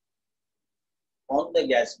on the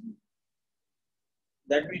gas B,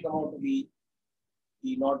 that will come out to be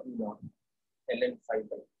E naught B naught ln 5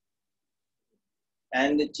 by 2.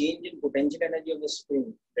 And the change in potential energy of the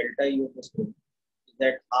spring, delta E of the spring, is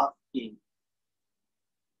that half K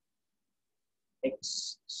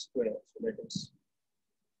x square. So that is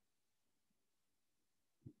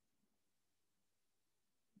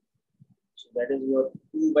that is your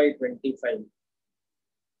 2 by 25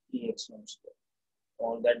 Ex naught square.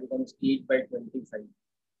 Or that becomes 8 by 25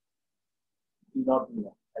 E naught V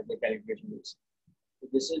naught as the calculation is. So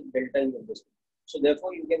this is delta U of this. So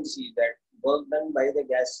therefore you can see that work done by the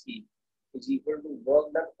gas A is equal to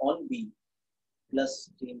work done on B plus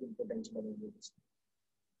change in potential of the system.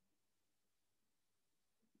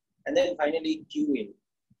 And then finally QA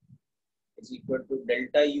is equal to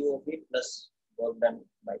delta U of A plus work done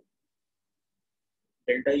by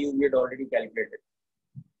delta U we had already calculated.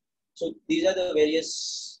 So these are the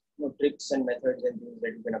various tricks and methods and things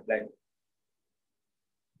that you can apply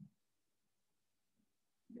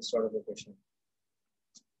this sort of a question.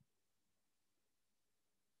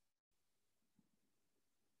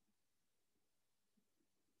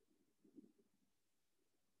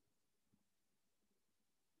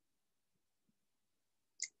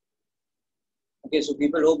 Okay, so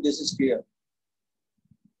people hope this is clear.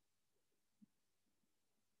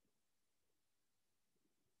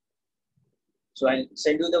 So I'll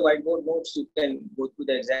send you the whiteboard notes. You can go through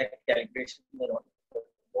the exact calculation and all. The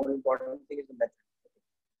more important thing is the method.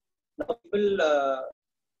 Now, people,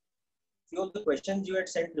 few of the questions you had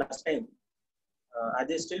sent last time, are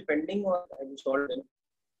they still pending or have you solved them?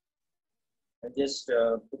 I just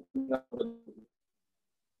putting up the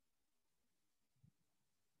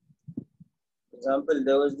example.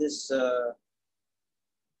 There was this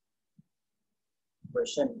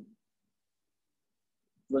question.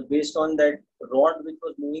 It was based on that rod which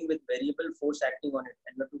was moving with variable force acting on it,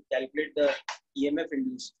 and you have to calculate the EMF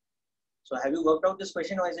induced. So have you worked out this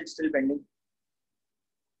question or is it still pending?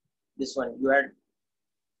 This one, you had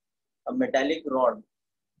a metallic rod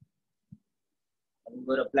and you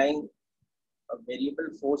were applying a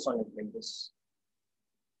variable force on it like this.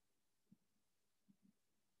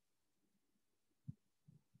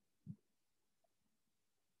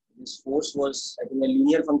 This force was, I think, a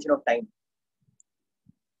linear function of time.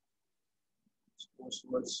 This force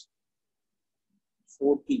was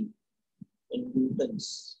 40 in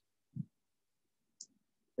newtons.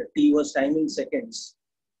 The T was time in seconds.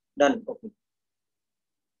 Done. Okay.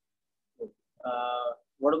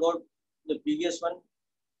 What about the previous one?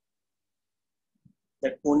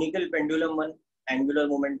 That conical pendulum one, angular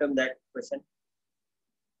momentum, that question.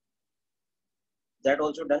 That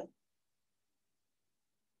also done?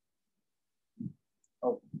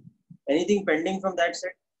 Okay. Anything pending from that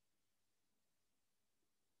set?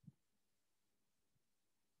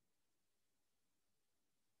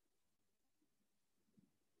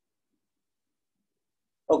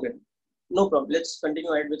 Okay. No problem. Let's continue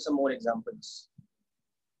ahead with some more examples.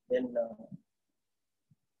 Then,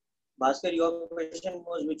 Bhaskar, your question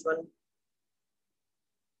was which one?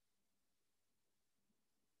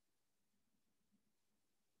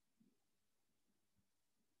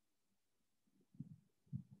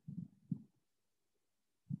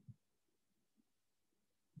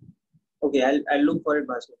 Okay, I'll look for it,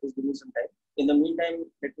 Bhaskar. Please give me some time. In the meantime,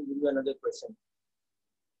 let me give you another question.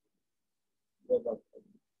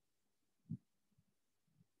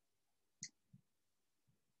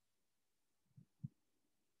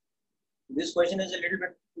 This question is a little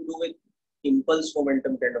bit to do with impulse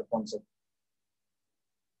momentum kind of concept.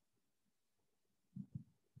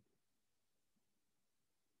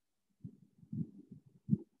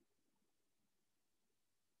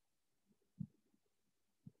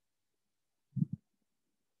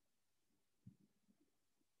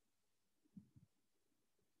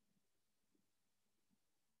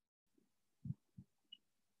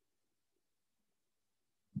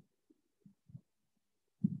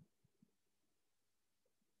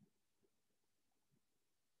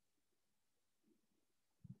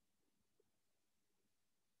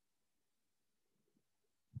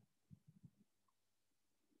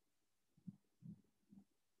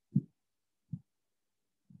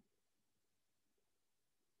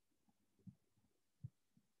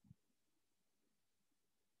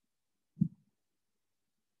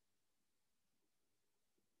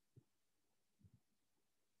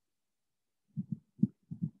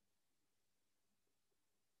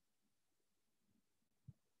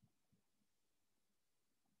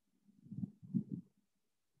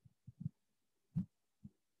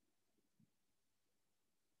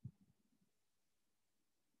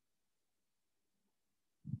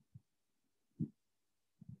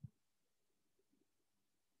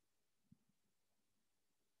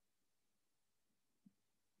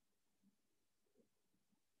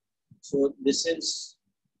 So this is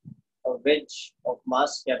a wedge of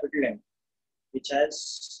mass capital M, which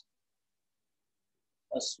has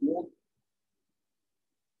a smooth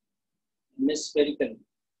hemispherical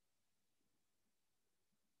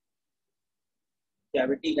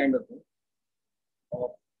cavity kind of thing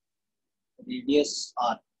of radius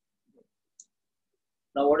r.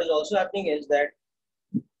 Now, what is also happening is that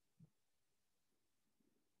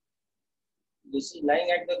this is lying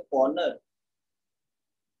at the corner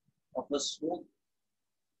of a smooth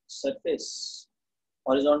surface,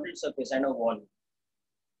 horizontal surface, and a wall.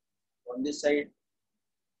 On this side,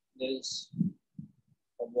 there is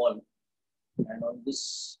a wall, and on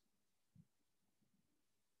this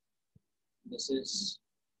is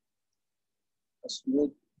a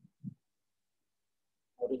smooth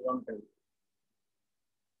horizontal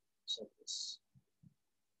surface.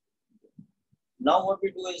 Now what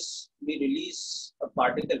we do is we release a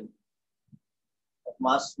particle of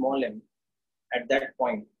mass small m at that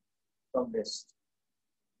point from rest.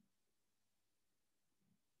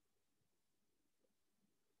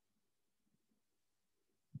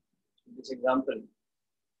 In this example,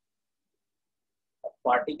 a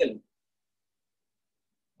particle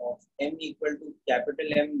of m equal to capital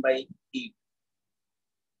M by E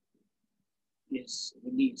is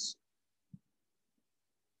released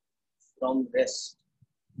from rest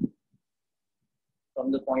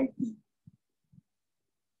from the point P.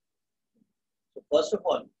 So first of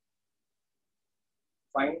all,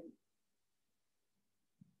 find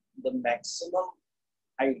the maximum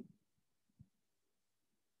height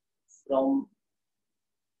from,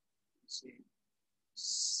 say,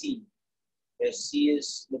 C, where C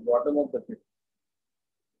is the bottom of the pit,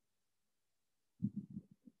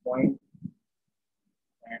 point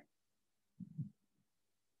at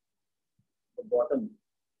the bottom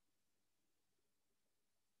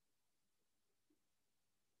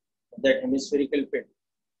of that hemispherical pit.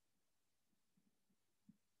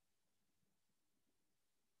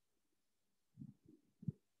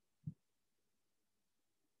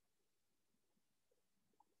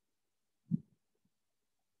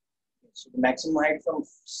 So the maximum height from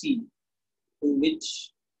C to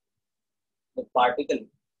which the particle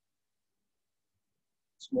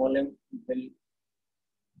small m will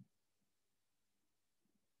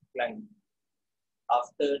climb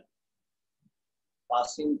after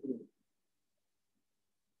passing through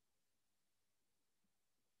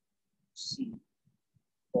C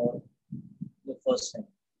for the first time.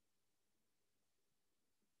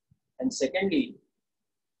 And secondly,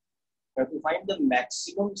 we have to find the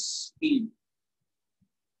maximum speed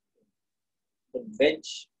the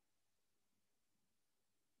wedge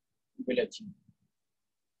will achieve.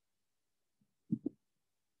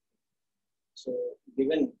 So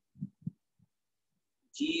given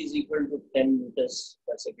G is equal to 10 meters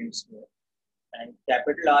per second square and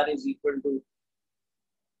capital R is equal to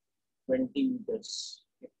 20 meters.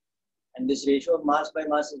 Okay. And this ratio of mass by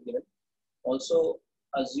mass is given. Also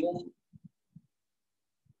assume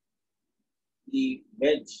the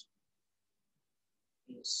wedge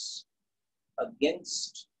is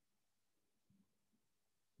against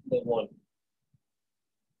the wall,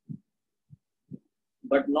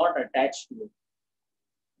 but not attached to it,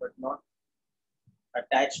 or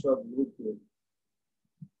glued to it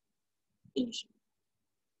initially.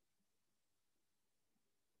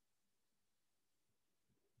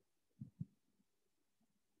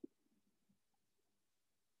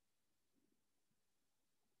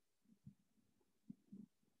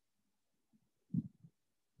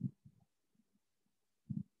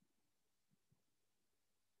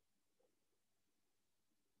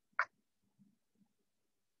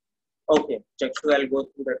 Okay, Chakshu, I'll go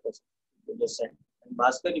through that question you just said. And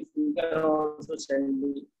Bhaskar, if you can also send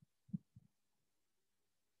me.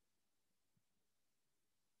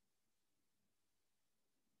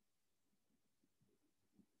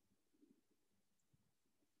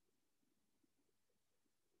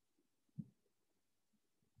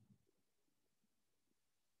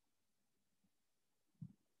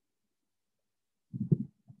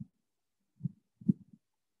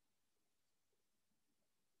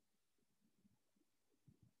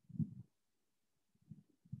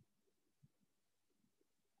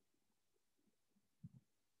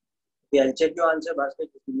 Yeah, I'll check your answer, Bhaskar.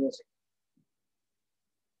 Just give me a second.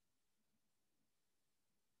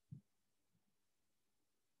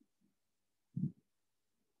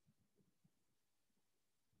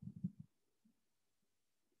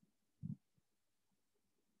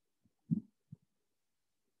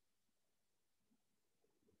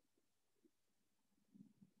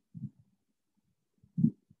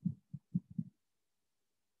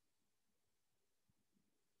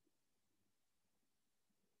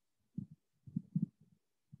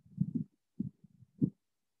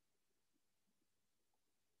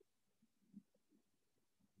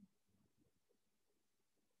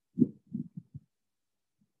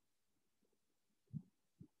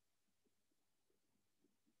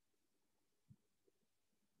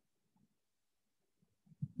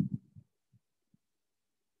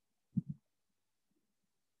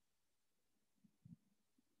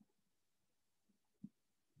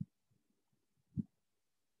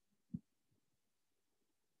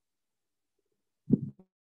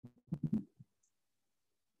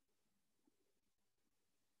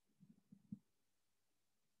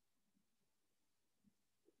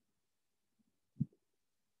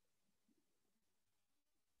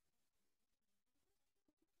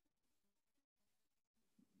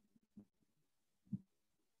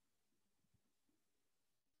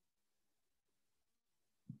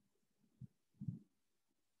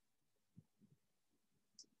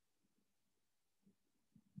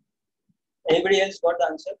 Anybody else got the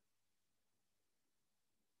answer?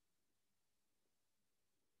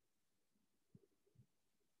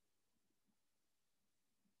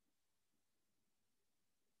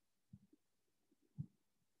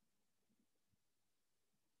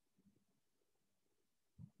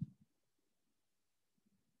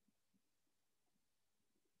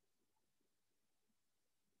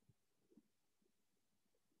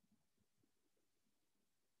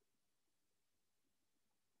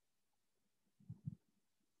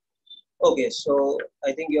 Okay, so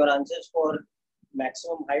I think your answers for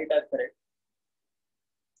maximum height are correct.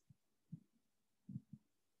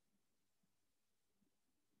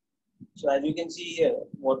 So as you can see here,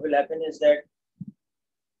 what will happen is that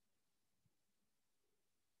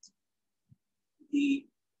the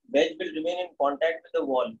wedge will remain in contact with the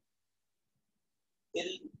wall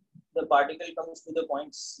till the particle comes to the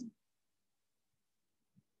point C.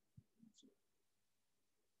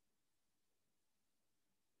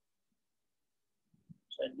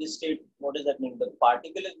 So at this state, what is happening? The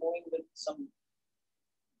particle is moving with some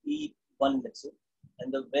V1, let's say,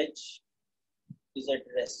 and the wedge is at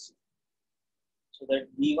rest. So that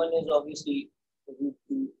V1 is obviously root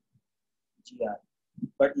 2 GR.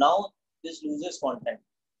 But now this loses contact.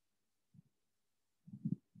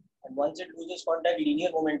 And once it loses contact, linear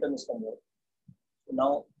momentum is conserved. So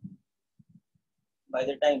now, by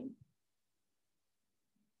the time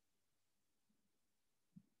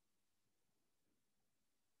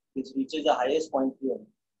this reaches the highest point here,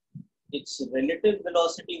 its relative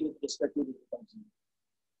velocity with respect to the becomes zero.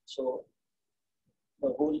 So the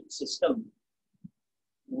whole system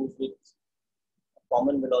moves with a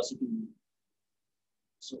common velocity.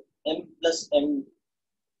 So m plus m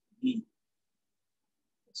v,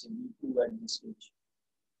 let's say v2 at this stage,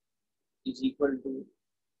 is equal to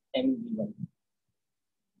mv1.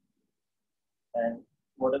 And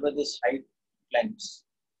whatever this height climbs,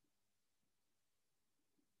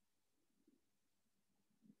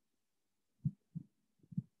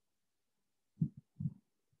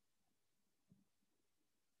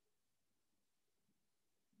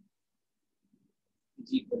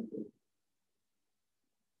 is equal to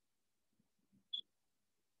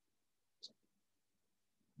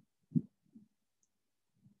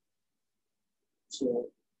so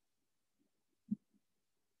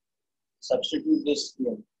substitute this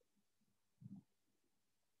here.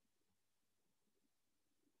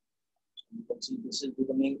 You can see this is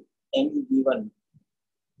becoming mv1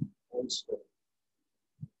 whole square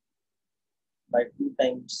by 2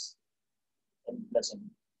 times m plus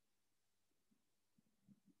m.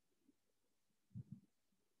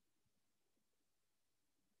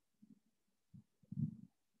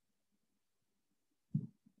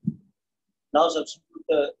 Now substitute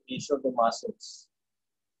the ratio of the masses.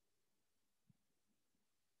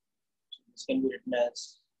 So this can be written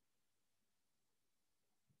as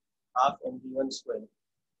half mv1 square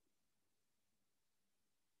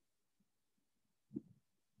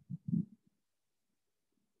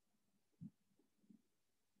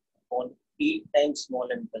upon 8 times small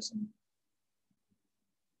m plus m.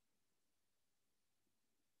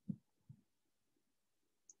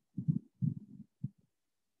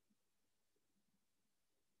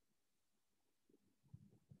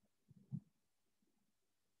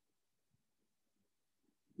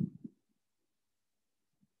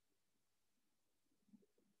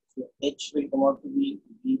 So h will come out to be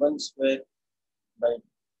v1 square by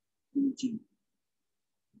 2g.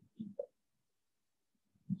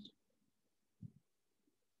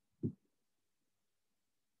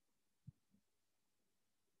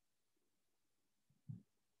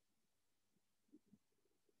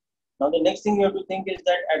 Now the next thing you have to think is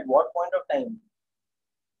that at what point of time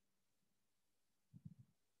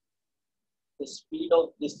the speed of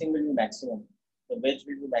this thing will be maximum, the wedge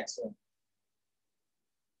will be maximum.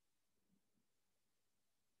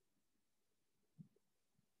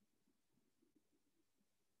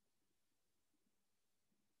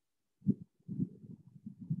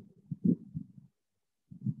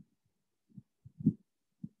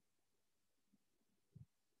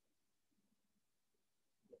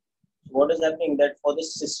 So what is happening that for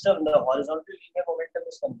this system, the horizontal linear momentum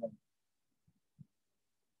is conserved.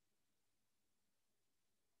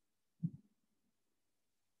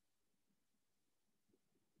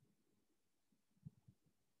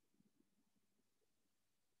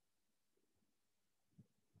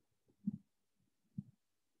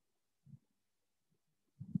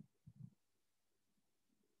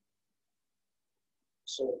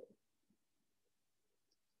 So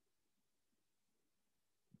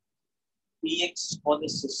Px for the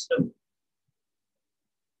system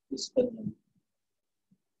is conserved.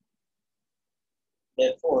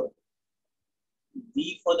 Therefore,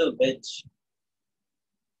 V for the wedge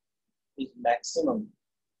is maximum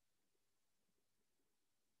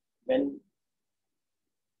when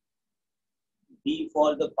V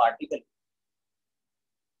for the particle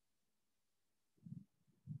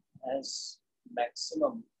has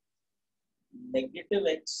maximum negative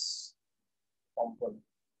x component.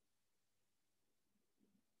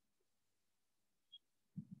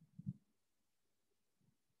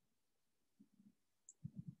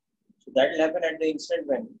 So that will happen at the instant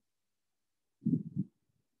when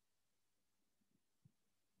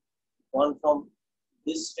gone from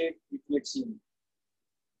this state which we had seen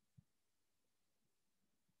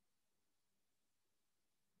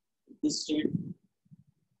this state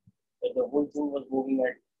where the whole thing was moving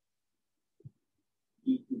at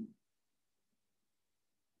d2.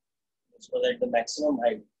 This was at the maximum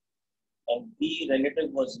height and V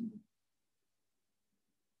relative was 0.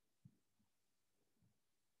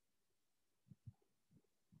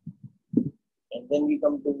 And then we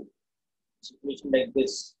come to a situation like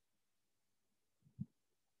this,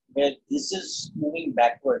 where this is moving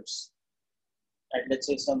backwards at, let's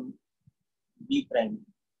say, some B prime.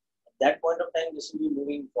 At that point of time, this will be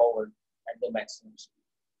moving forward at the maximum speed.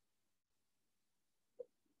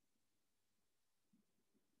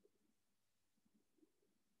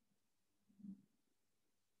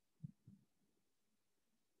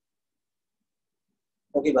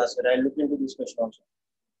 Okay, Bhaskar, I'll look into this question also.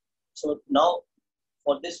 So now,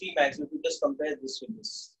 for this Vmax, we could just compare this with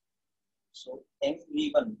this. So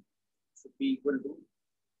MV1 should be equal to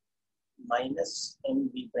minus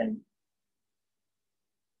MV prime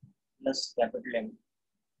plus capital M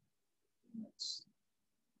Vmax.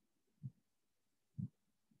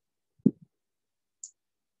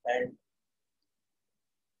 And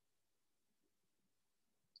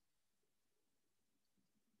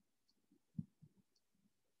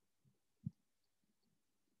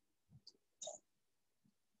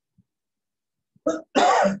so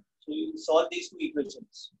you solve these two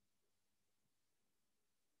equations.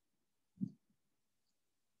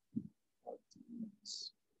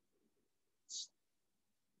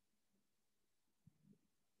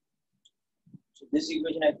 So this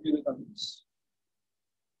equation actually becomes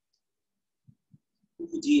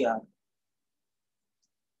 2GR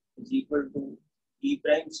is equal to E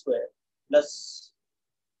prime square plus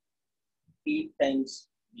 8 times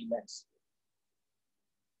Vmax.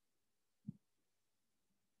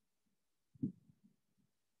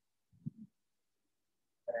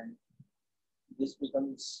 And this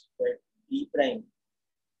becomes that V prime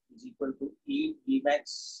is equal to 8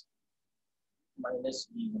 Vmax minus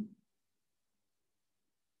V1.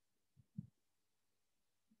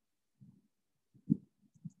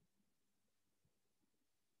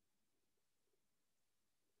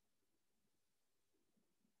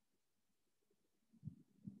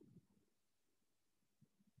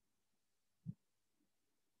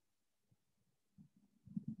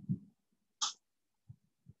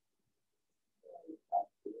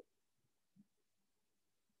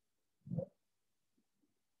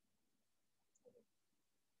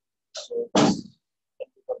 So this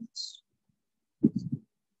becomes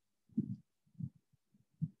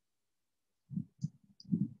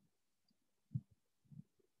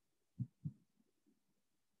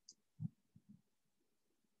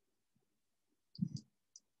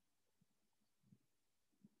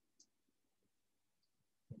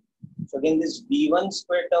so again this V1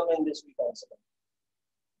 square term and this we cancel.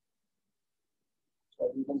 So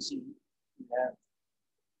as you can see, we have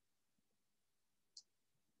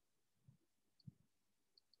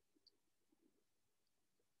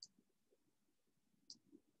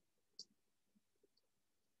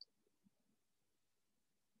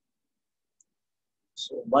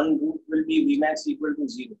so one root will be Vmax equal to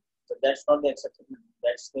 0. So that's not the acceptable root.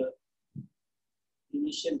 That's the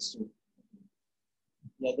initial state.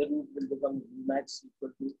 The other root will become Vmax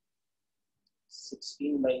equal to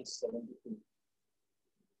 16 by 72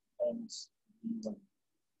 times V1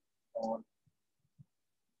 or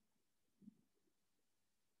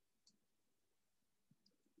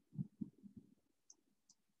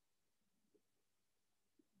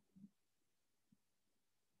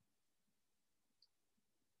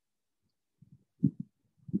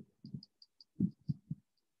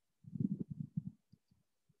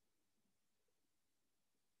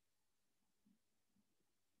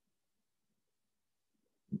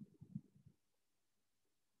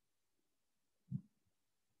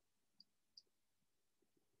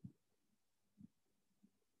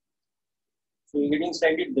so you're getting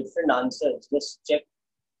slightly different answers. Just check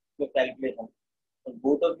your calculation. So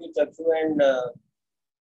both of you, Chakshu and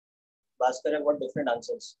Bhaskar have got different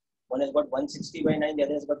answers. One has got 160 by 9, the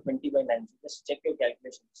other has got 20 by 9. So just check your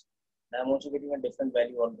calculations. I'm also getting a different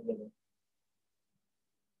value altogether.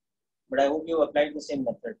 But I hope you applied the same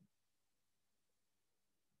method.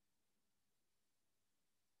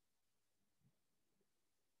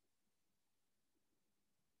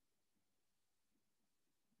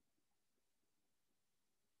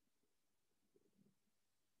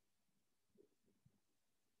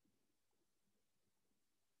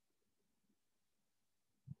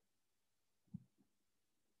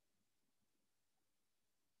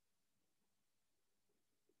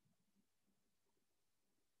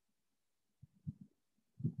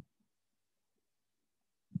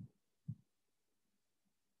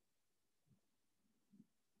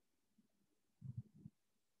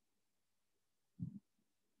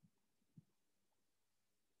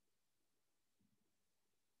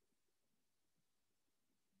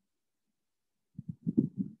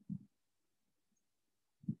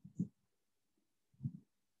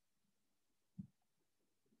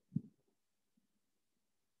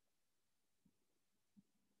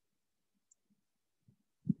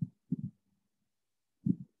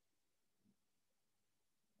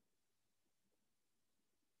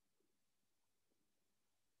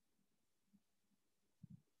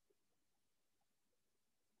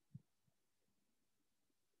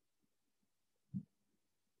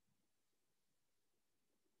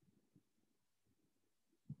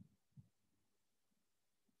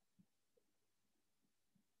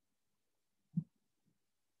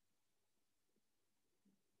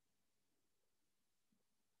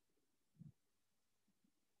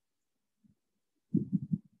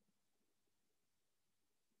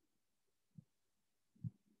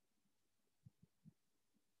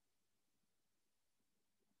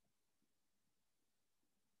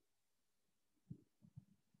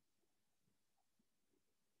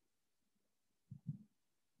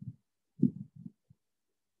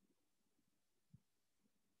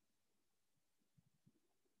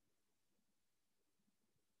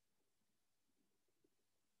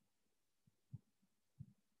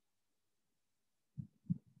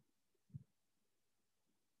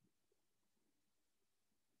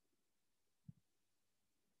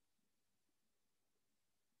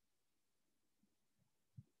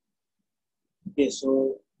 Okay,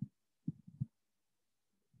 so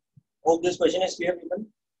hope this question is clear, people.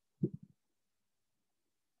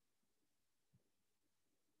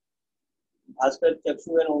 Bhaskar,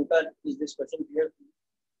 Chakshu, and Omkar, is this question clear?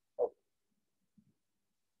 Okay.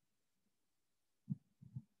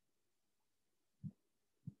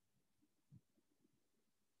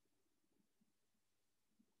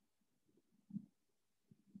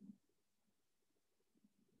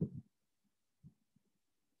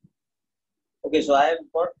 Okay, so I have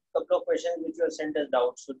got a couple of questions which you have sent as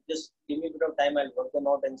doubts. So just give me a bit of time, I'll work them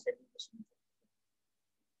out and send you the solution.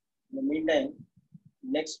 In the meantime,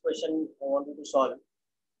 next question I want you to solve.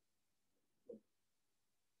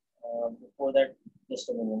 Before that, just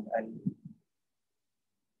a moment, I'll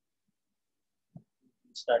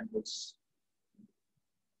start this.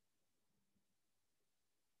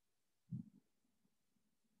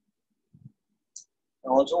 I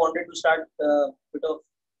also wanted to start a bit of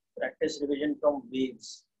practice revision from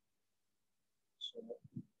waves. So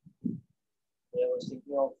I was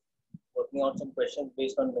thinking of working out some questions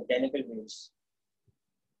based on mechanical waves.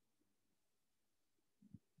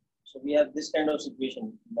 So we have this kind of situation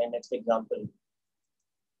in my next example.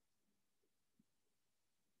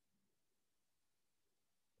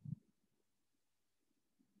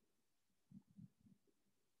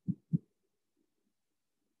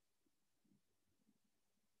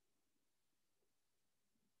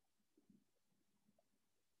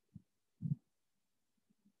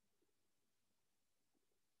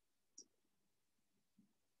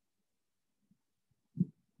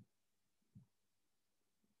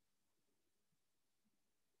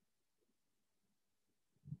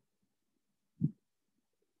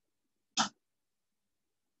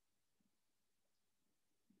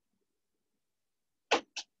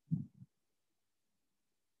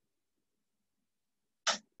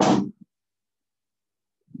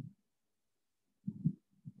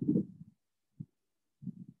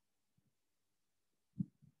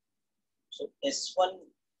 So S1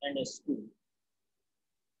 and S2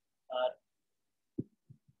 are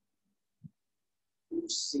two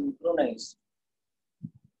synchronized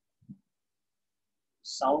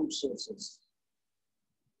sound sources,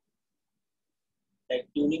 like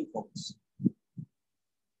tuning forks.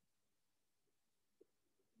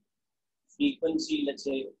 Frequency, let's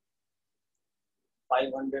say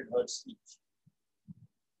 500 hertz each.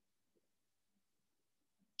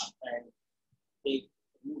 and take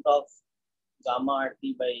root of gamma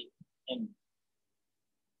RT by m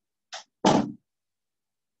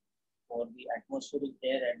for the atmospheric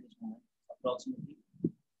air at this moment, approximately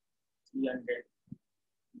 300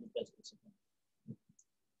 meters per second.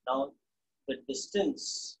 Now, the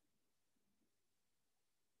distance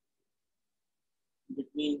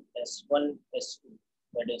between S1, S2,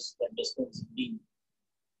 that is the distance D,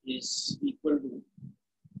 is equal to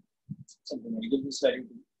something. I'll give this value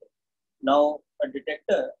to. Now, a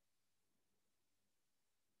detector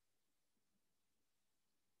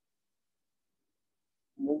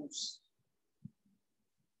moves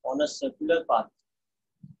on a circular path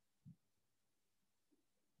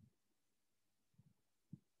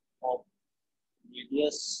of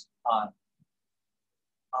radius R.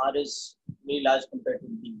 R is very large compared to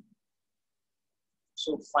D.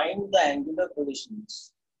 So find the angular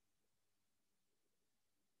positions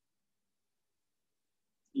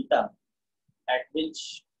theta at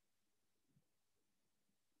which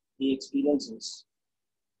he experiences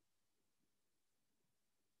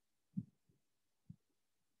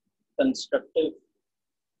constructive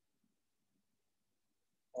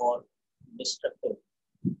or destructive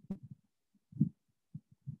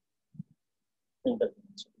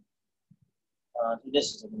interference. So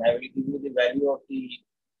just a second, I will give you the value of the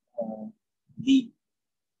D.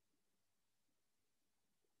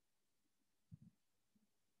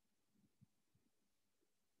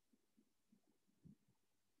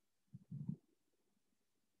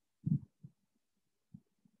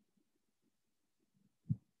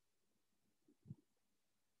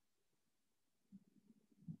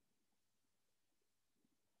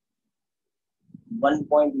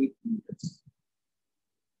 .8 meters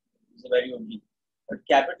is the value of D. But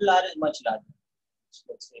capital R is much larger. So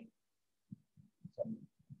let's say some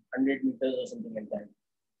 100 meters or something like that.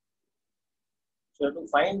 So to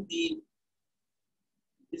find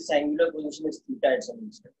this angular position is theta at some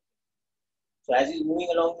instant. So as he's moving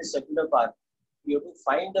along this circular path, you have to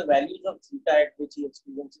find the values of theta at which he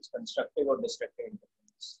experiences constructive or destructive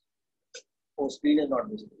interference. Oh, speed is not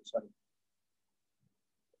visible, sorry.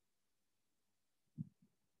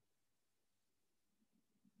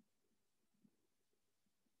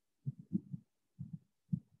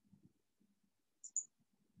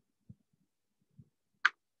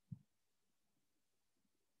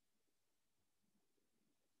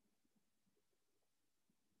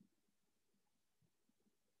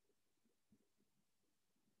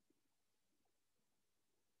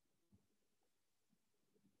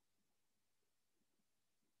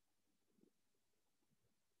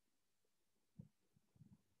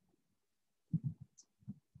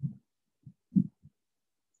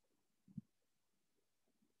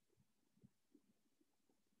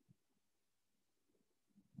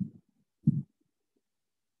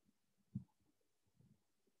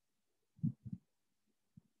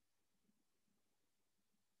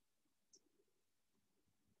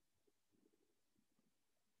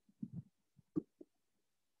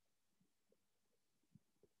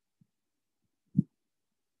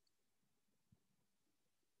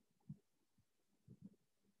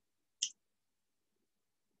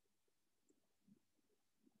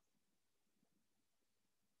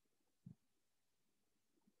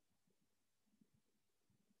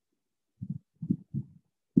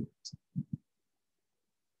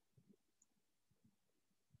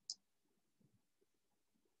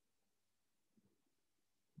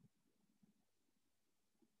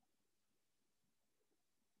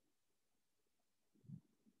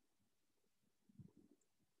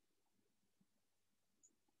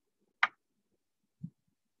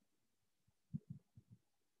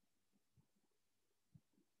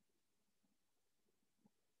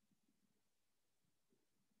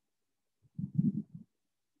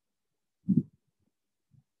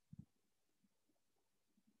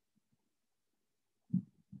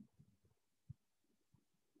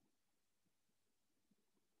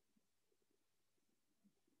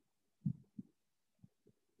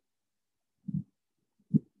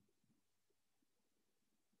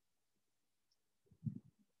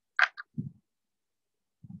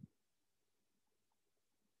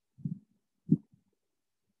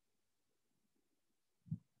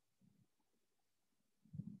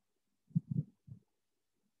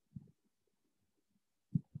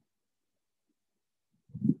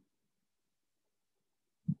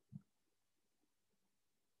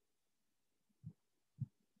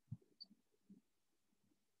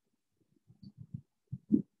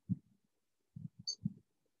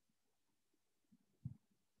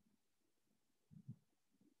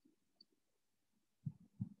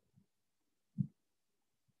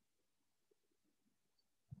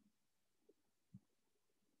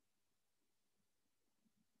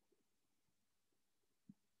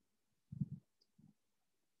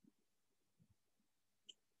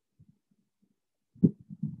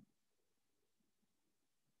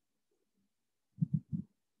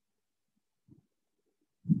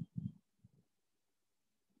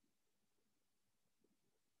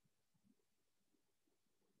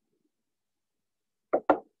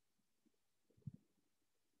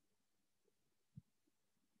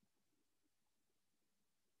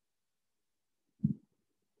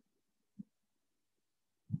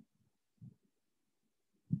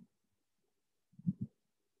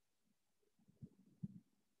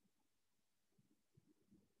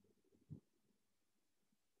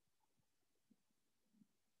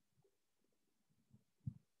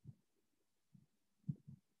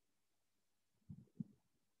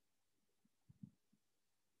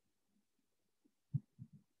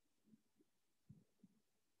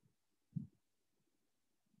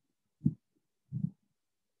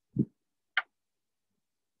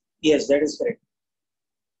 Yes, that is correct.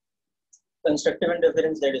 Constructive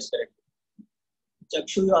interference, that is correct.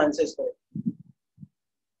 Chakshu, your answer is correct.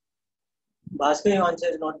 Bhaskar, your answer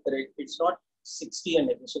is not correct. It's not 60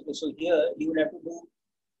 and everything. So here you will have to do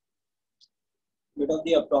a bit of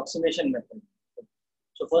the approximation method.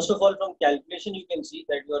 So first of all, from calculation, you can see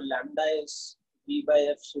that your lambda is b by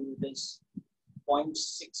f, so it is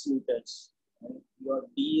 0.6 meters. And your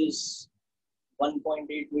d is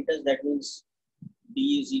 1.8 meters. That means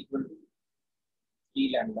d is equal to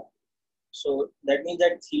 3 lambda. So that means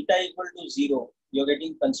that theta equal to 0, you're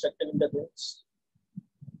getting constructive interference.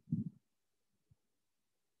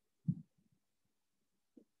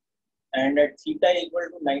 And at theta equal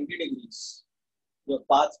to 90 degrees, your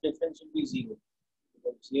path difference will be 0.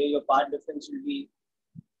 Because here your path difference will be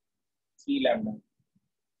 3 lambda.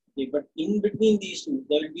 Okay, but in between these two,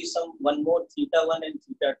 there will be one more theta 1 and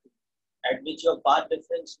theta 2, at which your path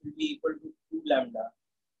difference will be equal to 2 lambda,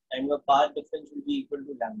 and your path difference will be equal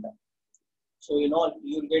to lambda. So in all,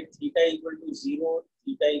 you will get theta equal to 0,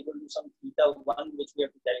 theta equal to some theta 1, which we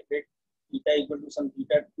have to calculate, theta equal to some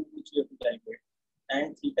theta 2, which we have to calculate,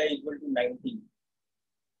 and theta equal to 90,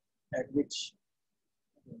 at which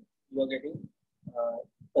you are getting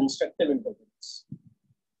constructive interference.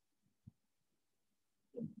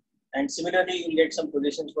 And similarly, you will get some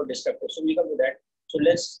positions for destructive. So we come to that. So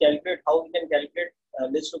let's calculate how we can calculate.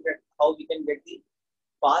 Let's look at how we can get the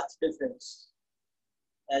path difference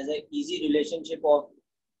as an easy relationship of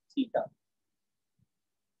theta.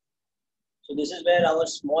 So this is where our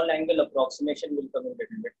small angle approximation will come in a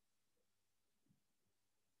little bit.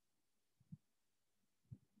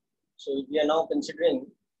 So if we are now considering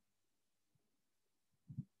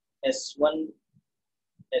S1,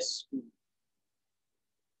 S2,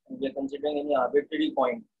 and we are considering any arbitrary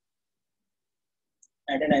point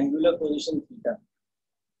at an angular position theta.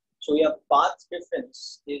 So your path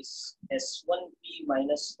difference is S1p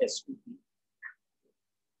minus S2p.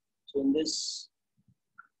 So in this,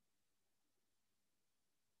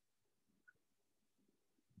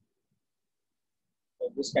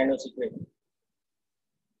 kind of situation,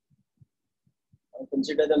 and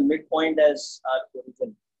consider the midpoint as our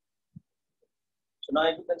origin. So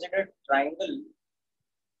now if you consider triangle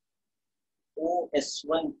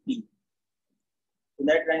OS1P, in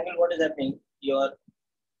that triangle, what is happening?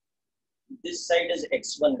 This side is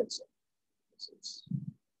x1, let's say. This is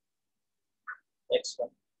x1.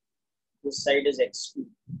 This side is x2.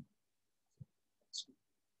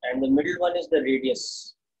 And the middle one is the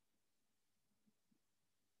radius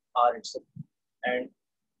r itself. And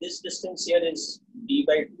this distance here is d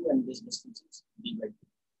by 2, and this distance is d by 2.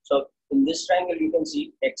 So in this triangle, you can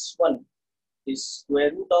see x1 is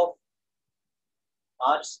square root of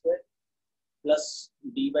r square plus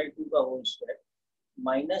d by 2 का whole square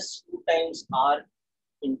minus 2 times r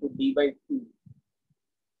into d by 2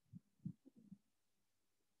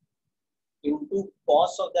 into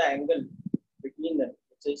cos of the angle between them,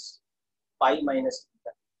 which is pi minus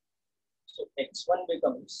theta. So x1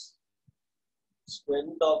 becomes square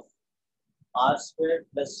root of r square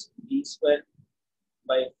plus d square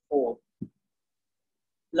by 4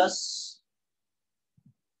 plus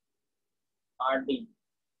rd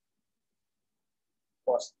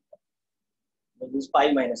cos theta. This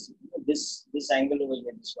pi minus theta. This angle over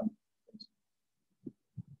here, this one.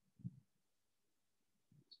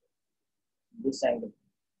 This angle.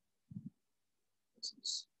 This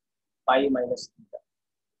is pi minus theta.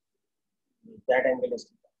 That angle is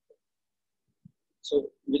theta.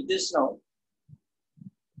 So with this now,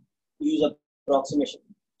 use approximation.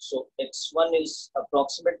 So x1 is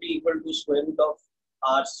approximately equal to square root of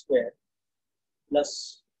r square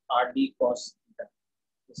plus rd cos theta.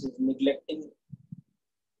 This is neglecting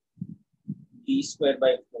d square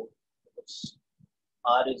by 4 because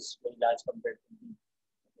r is very large compared to d.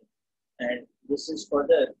 And this is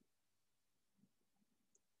further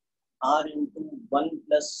r into 1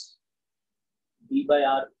 plus d by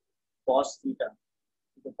r cos theta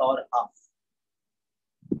to the power half.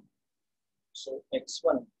 So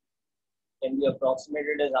x1 can be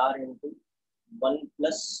approximated as r into 1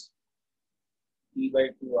 plus d by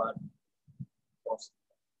 2r cos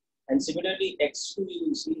theta. And similarly, x2 you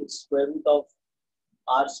will see is square root of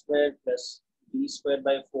r square plus d square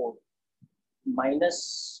by 4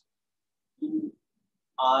 minus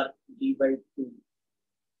 2r d by 2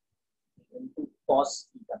 into cos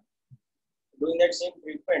theta. Doing that same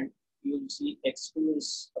treatment, you will see x2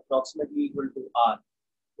 is approximately equal to r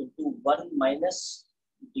into 1 minus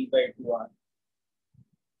d by 2r.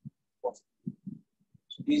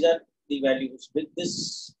 So these are the values with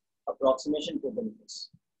this approximation probabilities.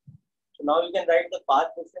 So now you can write the path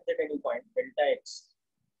difference at any point, delta x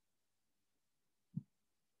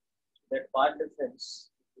that path difference is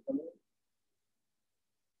becoming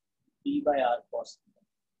d by r cos theta.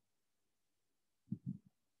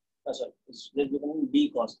 Sorry, it's becoming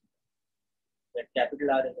d cos theta. That capital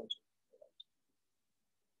R is also.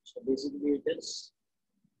 So basically it is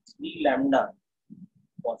 3 lambda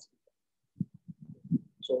cos theta.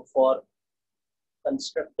 So for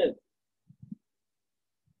constructive,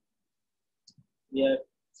 we have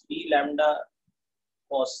 3 lambda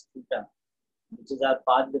cos theta, which is our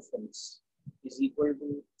path difference, is equal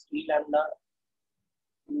to 3 lambda,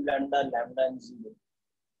 2 lambda, lambda and 0.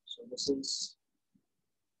 So this is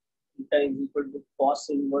theta is equal to cos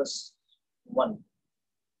inverse 1.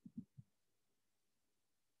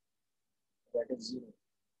 That is 0.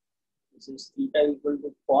 This is theta equal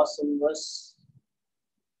to cos inverse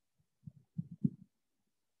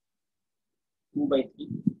 2 by 3.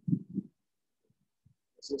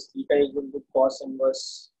 This is theta equal to cos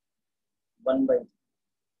inverse 1 by 3.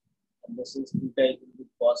 And this is theta equal to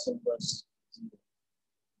cos inverse 0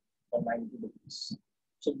 for 90 degrees.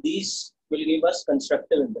 So these will give us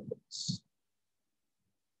constructive interference.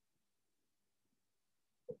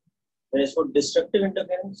 Whereas for destructive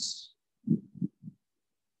interference,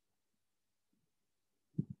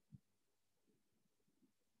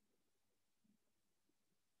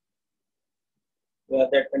 we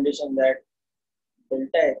have that condition that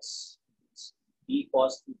delta x is d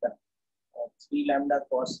cos theta or 3 lambda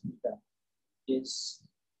cos theta is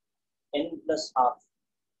n plus half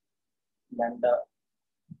lambda.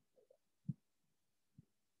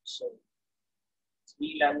 So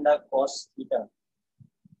 3 lambda cos theta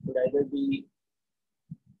could either be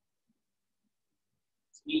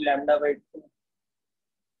 3 lambda by 2.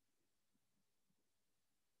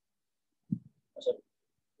 Sorry,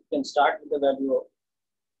 you can start with the value of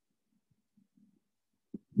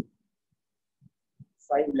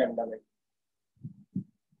 5 lambda by 2.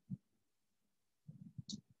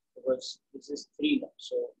 Because this is 3 now.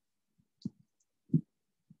 So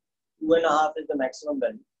 2.5 is the maximum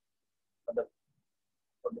value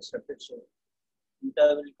for destructive. So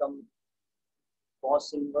theta will come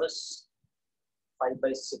cos inverse 5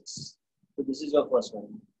 by 6. So this is your first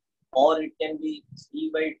one. Or it can be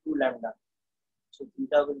 3 by 2 lambda. So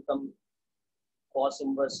theta will come cos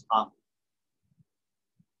inverse half.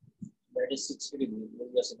 That is 60 degrees. This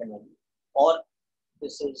is your second value. Or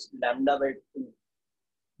this is lambda by 2.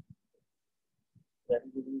 That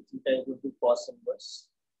will be theta equal to cos inverse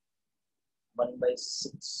 1 by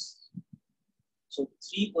 6. So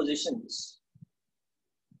 3 positions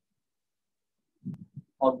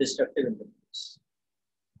of destructive interference,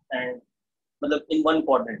 and in one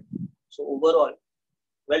quadrant. So overall,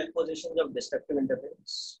 12 positions of destructive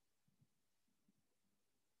interference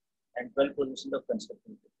and 12 positions of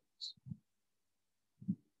constructive interference.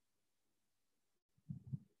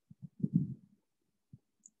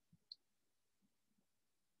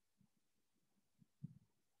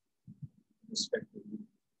 Respectively.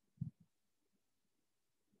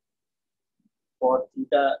 For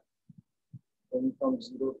theta going from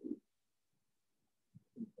 0 to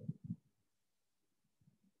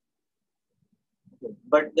okay.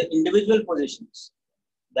 But the individual positions,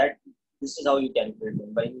 that this is how you calculate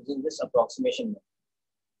them by using this approximation method.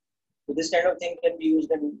 So this kind of thing can be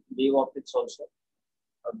used in wave optics also,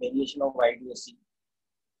 a variation of IDSC.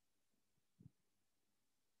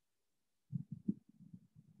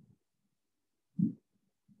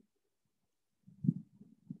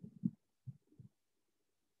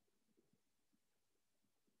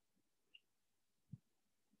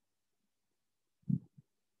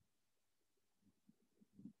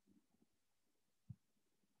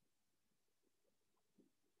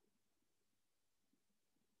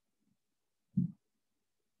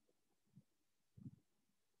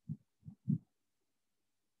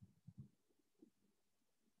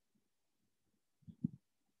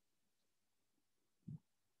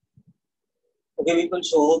 Okay, people,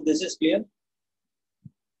 so hope this is clear.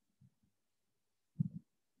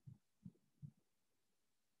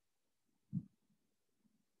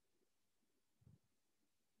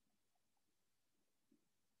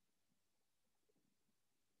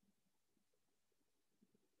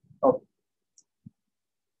 Okay.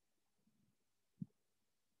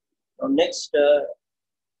 Now next,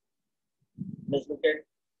 let's look at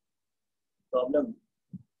problem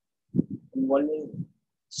involving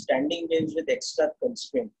standing waves with extra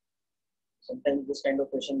constraint. Sometimes this kind of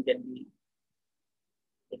question can be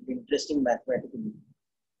interesting mathematically.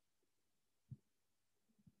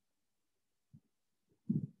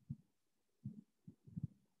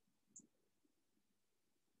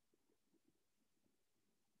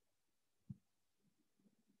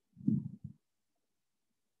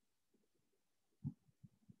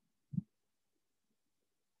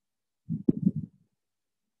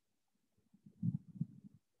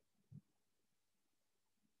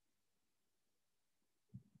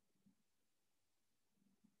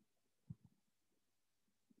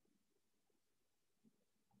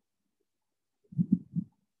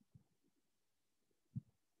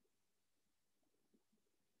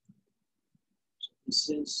 This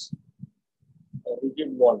is a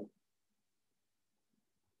rigid wall,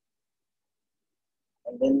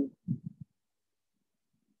 and then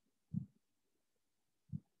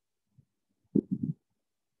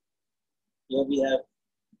here we have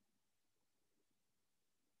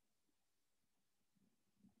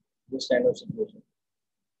this kind of situation.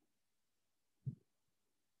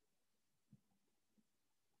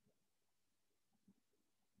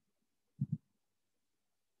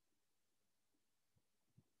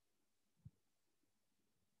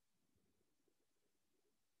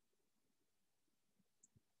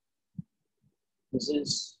 This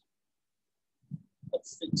is a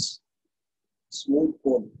fixed, smooth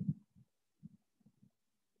cone.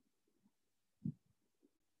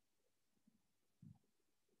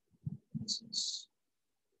 This is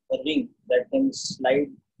a ring that can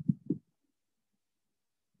slide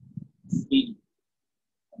freely.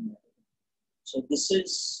 So this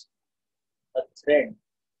is a thread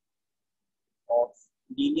of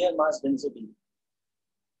linear mass density,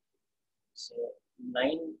 say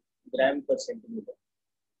 9 gram per centimeter,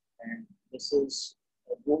 and this is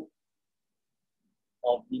a rope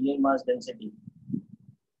of linear mass density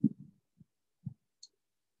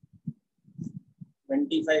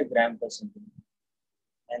 25 gram per centimeter,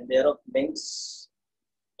 and they are of lengths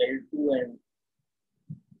L2 and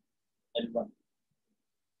L1,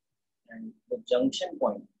 and the junction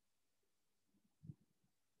point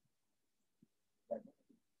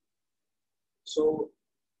so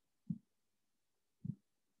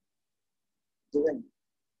given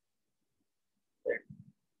that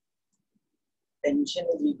tension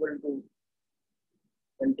is equal to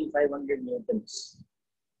 2500 newtons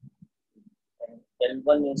and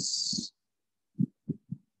L1 is,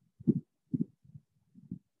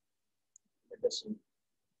 let us see,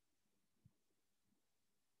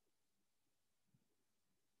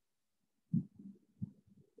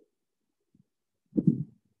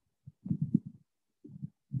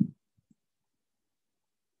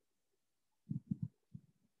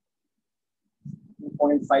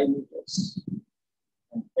 2.5 meters,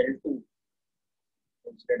 and L2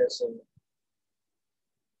 is, let us say,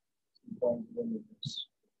 3.0 meters.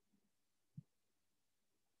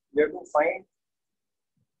 We have to find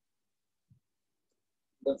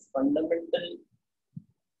the fundamental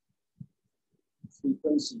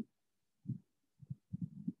frequency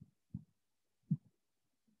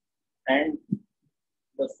and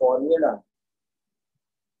the formula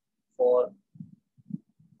for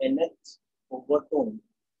nth overtone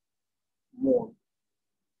mode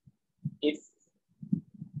if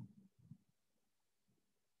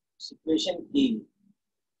situation A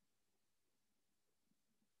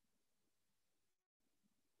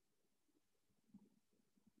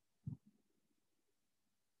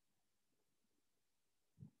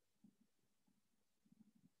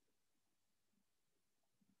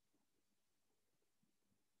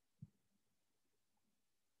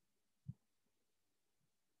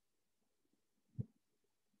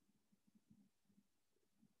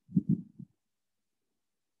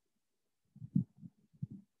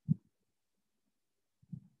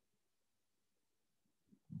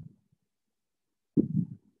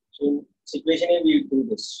So in situation A, we do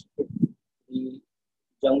this. If the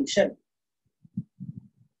junction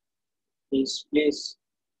is placed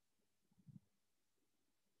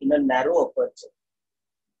in a narrow aperture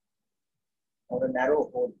or a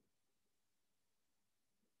narrow hole.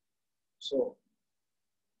 So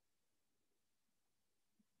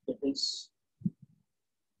it is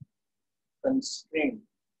constrained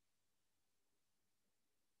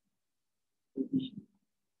to the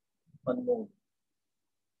unknown.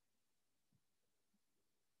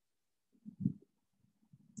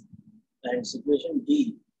 And situation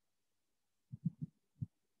D,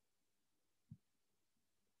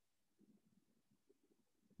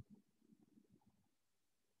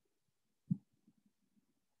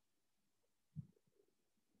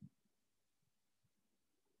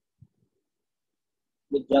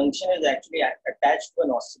 the junction is actually attached to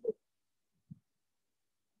an oscillator.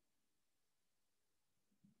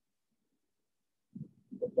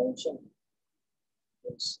 The junction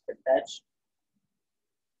is attached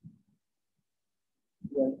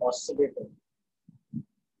to an oscillator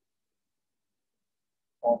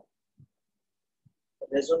of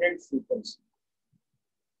resonant frequency,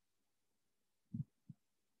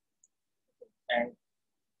 and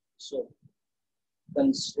so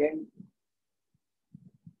constrained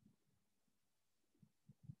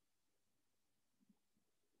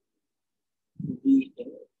to be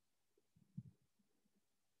in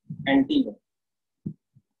antenna.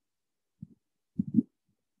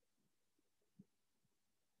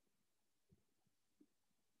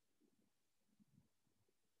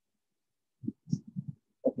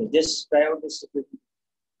 Just try out this quickly.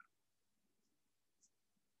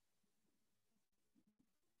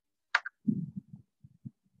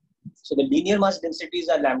 So the linear mass densities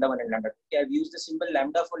are lambda 1 and lambda 2. Okay, I've used the symbol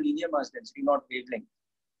lambda for linear mass density, not wavelength.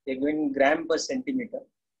 They're given gram per centimeter.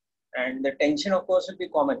 And the tension, of course, will be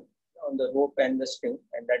common on the rope and the string,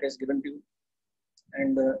 and that is given to you.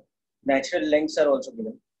 And the natural lengths are also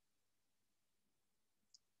given.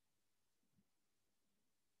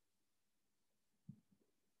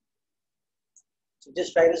 So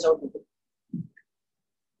just try this out with it.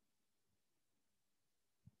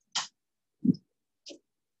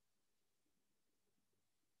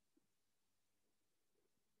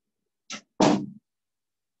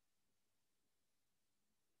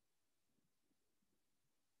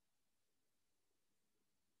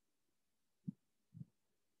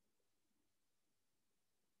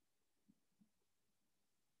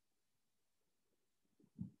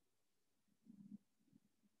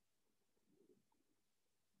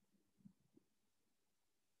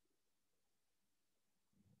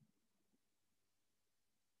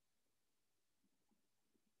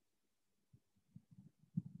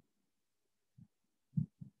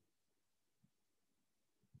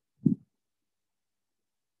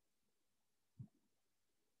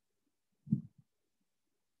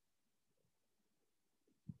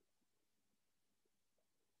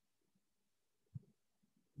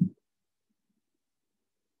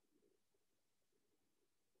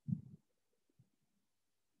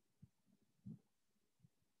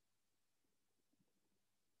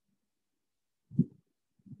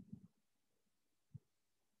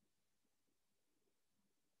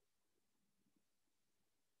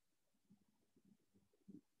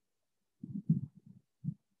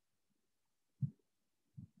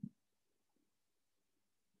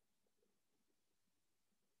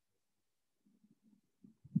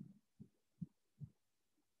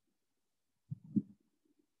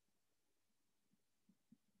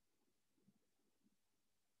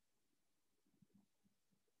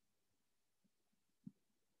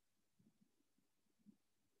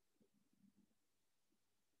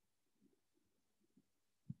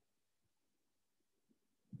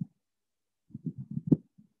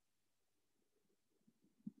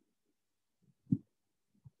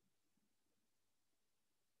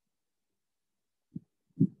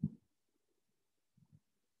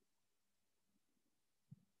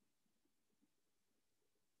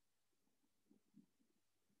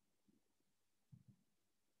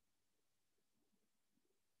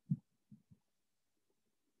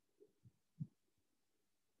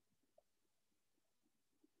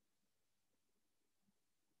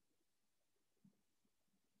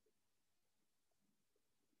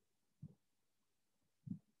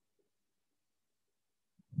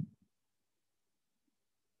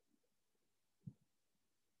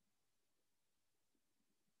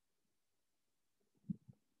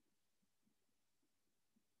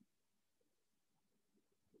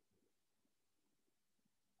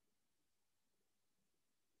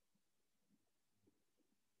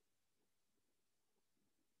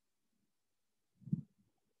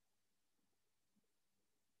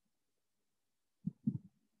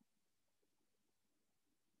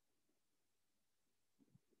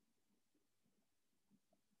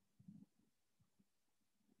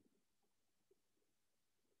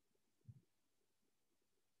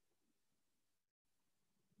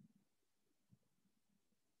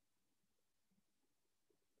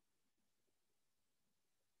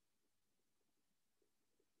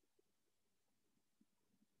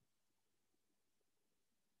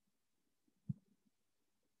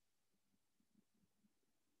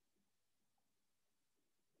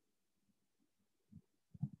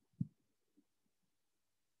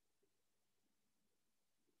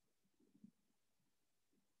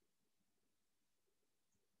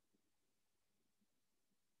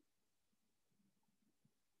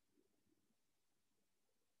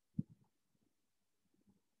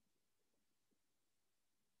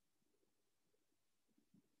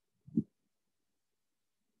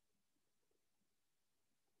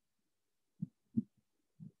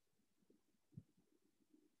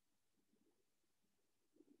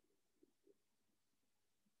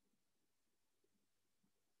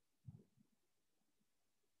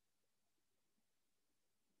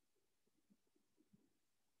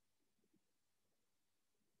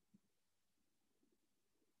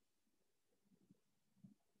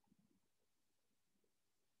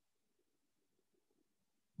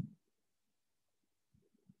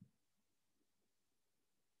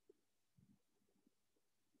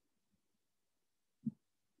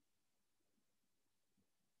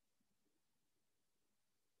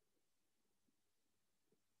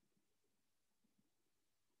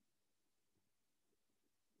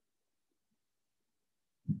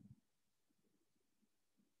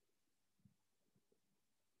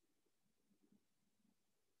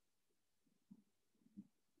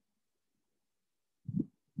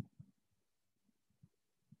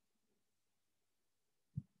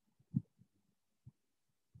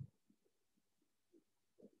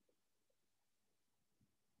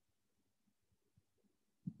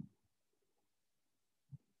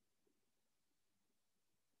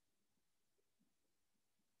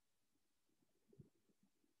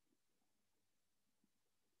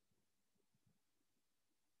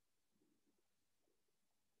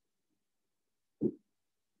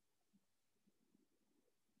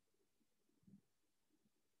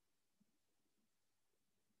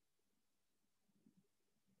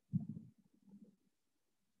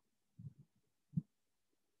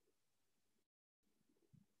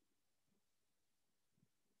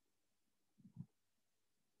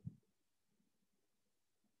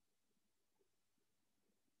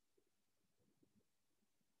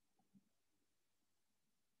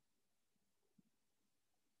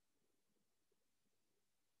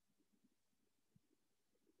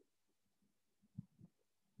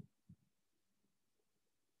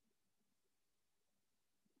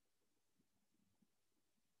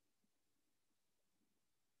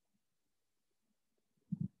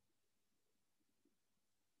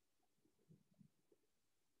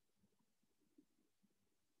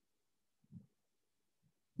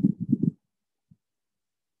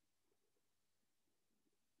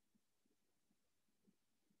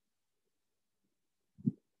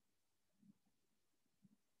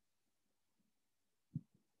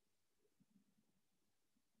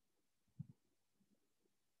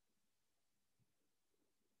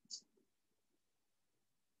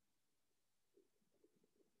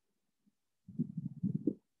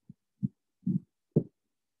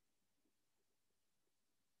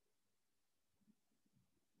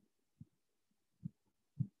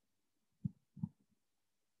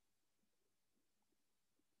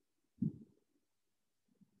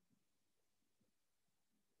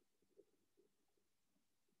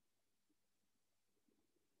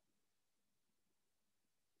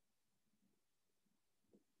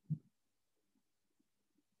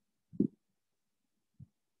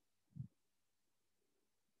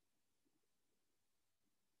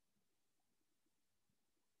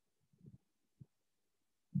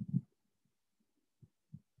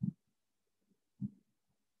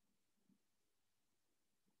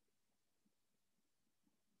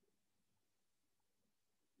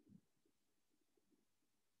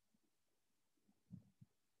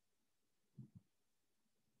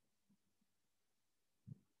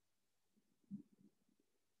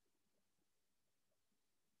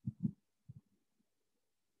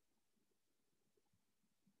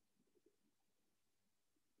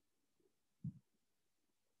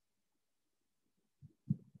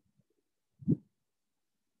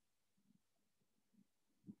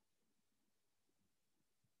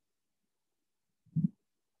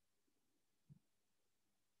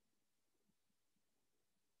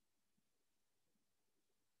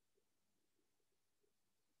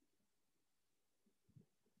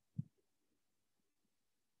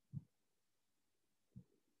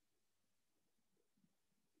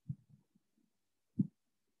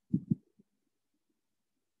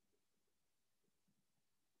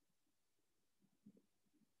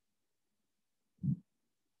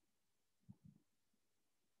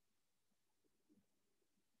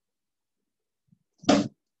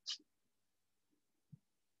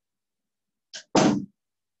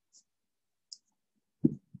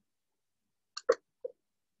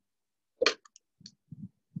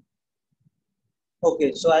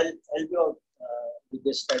 Okay, so I'll help you out with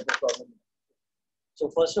this type of problem. So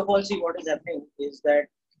first of all, see what is happening is that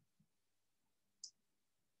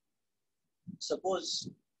suppose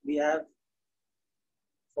we have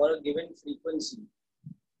for a given frequency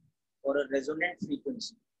or a resonant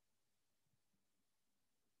frequency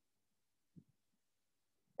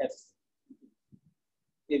f.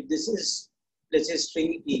 If this is, let's say,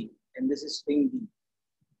 string E and this is string B,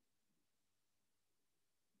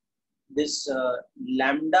 this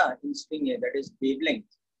lambda in string A, that is wavelength,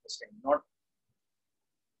 not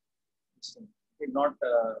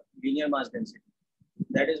linear mass density,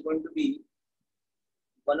 that is going to be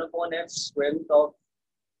 1 upon f square root of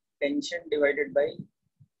tension divided by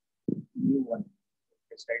mu1.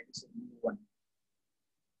 Let's write this as mu1,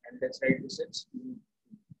 and let's write this as mu2.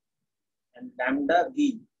 And lambda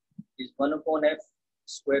v is 1 upon f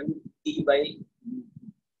square root t by mu2.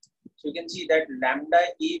 So you can see that lambda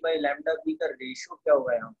e by lambda v का ratio क्या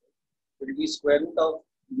होगा यहाँ पे? It will be square root of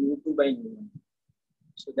mu2 by mu1.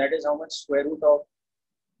 So that is how much? Square root of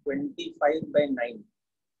 25 by 9.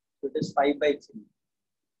 So it is 5 by 3.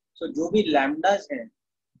 So जो भी lambdas हैं,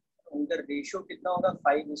 उनका ratio कितना होगा?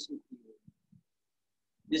 5:3.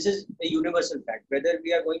 This is a universal fact, whether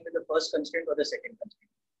we are going with the first constraint or the second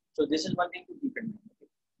constraint. So this is one thing to keep in mind. Okay?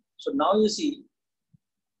 So now you see,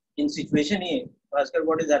 in situation A, Bhaskar,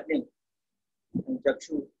 what is happening? And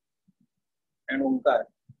Chakshu and Omkar.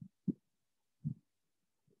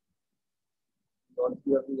 All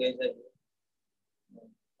three of you guys are here.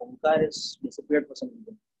 Omkar is disappeared for some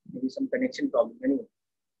reason. Maybe some connection problem. Anyway,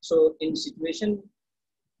 so in situation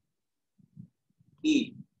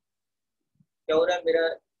E, क्या हो रहा है? मेरा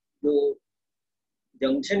जो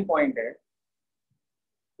junction point है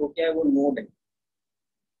वो क्या है? वो नोड है,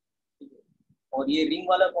 और ये रिंग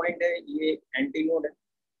वाला पॉइंट है, ये एंटी नोड है.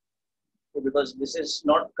 So because this is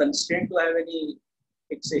not constrained to have any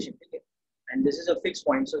fixation, okay? And this is a fixed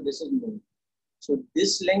point, so this is node. So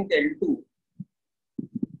this length L2,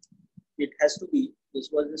 it has to be, this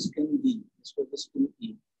was the string B, this was the string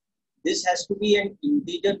E. This has to be an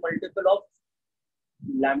integer multiple of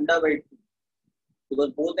lambda by 2, because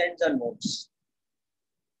both ends are nodes.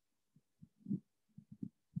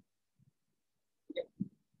 Okay?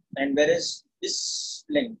 And whereas this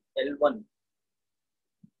length L1,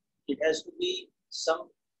 it has to be some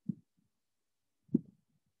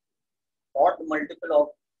odd multiple of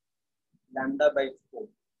lambda by 4,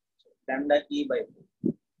 so lambda e by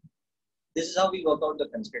 4. This is how we work out the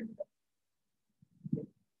constraint. Okay.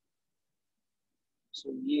 So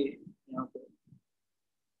ye यहाँ पे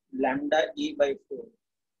lambda e by 4.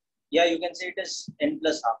 Yeah, you can say it is n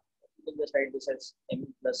plus half. You can just write this as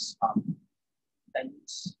n plus half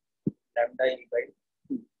times lambda e by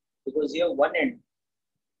 2, because here one end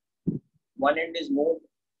is node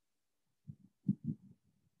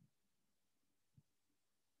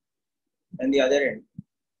and the other end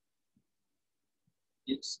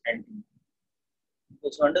is anti.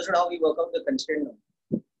 So understood how we work out the constraint now.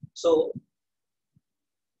 So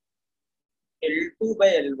L2 by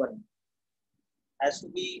L1 has to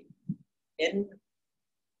be n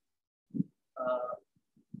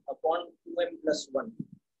upon 2m plus 1.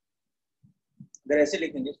 अगर ऐसे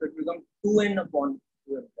लिखेंगे, so it will become 2n upon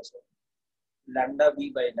 2m plus 1. Lambda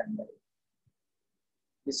b by lambda a.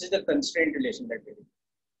 This is the constraint relation that we have,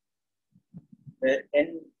 where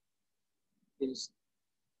n is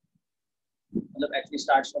actually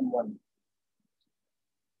starts from 1.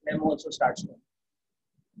 M also starts from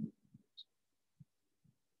 1.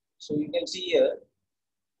 So you can see here,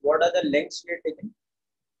 what are the lengths we are taking?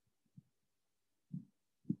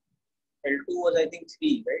 L2 was, I think,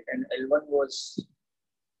 3, right? And L1 was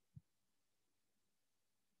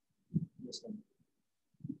this one.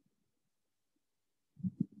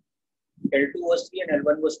 L2 was 3 and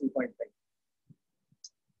L1 was 2.5.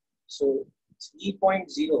 So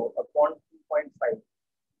 3.0 upon 2.5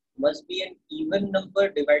 must be an even number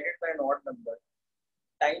divided by an odd number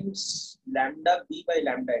times lambda b by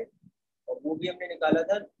lambda a. और वो भी हमने निकाला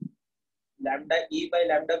था, lambda e by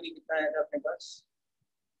lambda b कितना आया था अपने पास?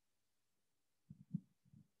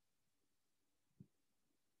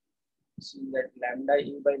 See that lambda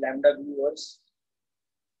e by lambda b was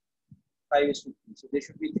 5:3. So they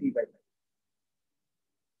should be 3 by 5.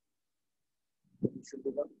 So it should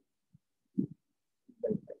become 3 by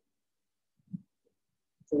 5.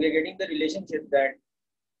 So we are getting the relationship that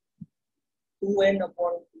 2n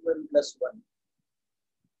upon 2n plus 1,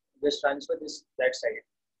 just transfer this that side,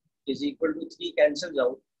 is equal to 3 cancels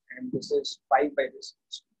out, and this is 5 by this.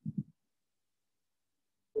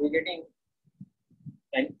 So we are getting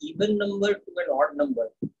an even number to an odd number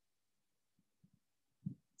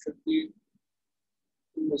should be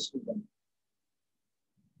is to 1.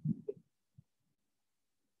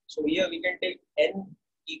 So here we can take n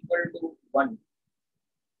equal to 1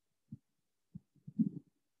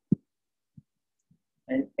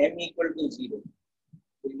 and m equal to 0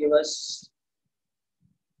 will give us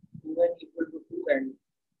 2n equal to 2 and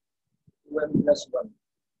 2m plus 1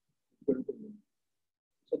 equal to 1.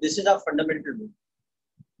 So this is our fundamental rule.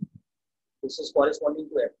 This is corresponding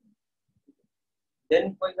to f.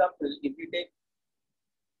 Then, for example, if we take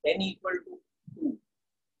n equal to 2,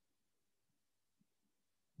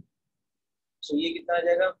 so ये कितना आ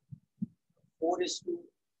जाएगा? 4 is to,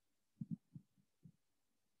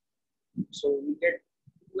 so we get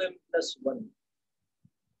 2m plus 1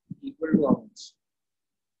 equal to how much?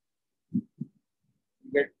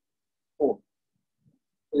 We get 4.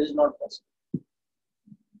 This is not possible.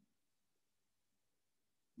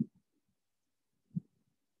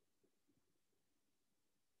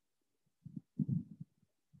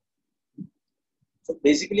 So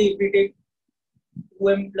basically, if we take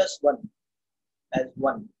 2m plus 1 as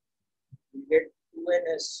 1, we get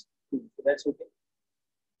 2n as 2. So that's okay.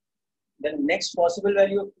 Then next possible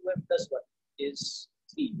value of 2m plus 1 is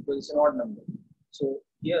 3 because it's an odd number. So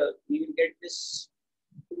here we will get this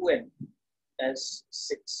 2n as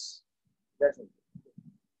 6. That's okay.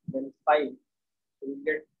 Then 5, so we will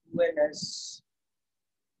get 2n as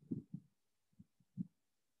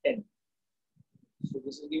 10. So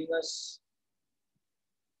this is giving us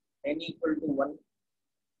n equal to 1,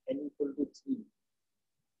 n equal to 3,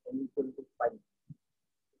 n equal to 5,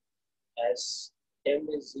 as m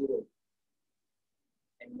is 0,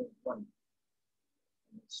 n is 1, n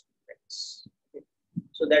is 2x. Okay.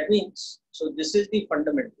 So that means, so this is the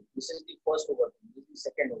fundamental, this is the first overthing, this is the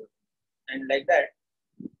second overthing, and like that,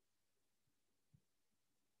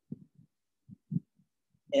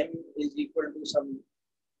 m is equal to some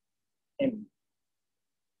m,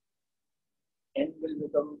 n will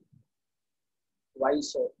become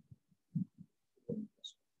twice of 2n plus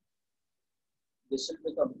 1. This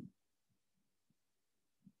will become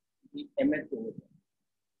the mth overthing.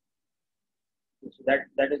 So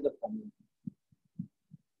that is the formula.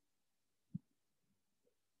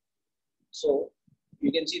 So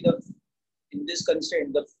you can see the in this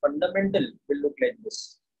constraint the fundamental will look like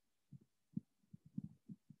this.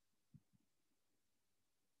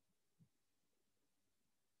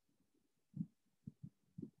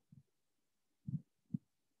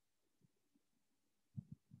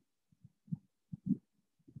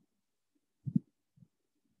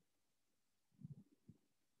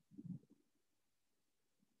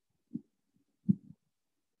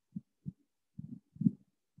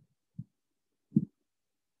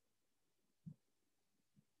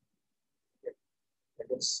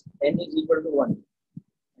 N is equal to 1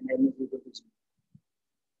 and n is equal to 0.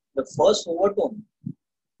 The first overtone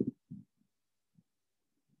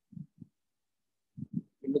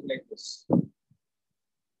will look like this.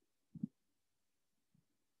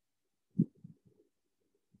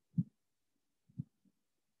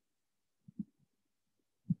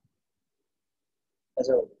 As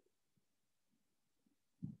a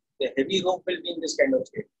the heavy rope will be in this kind of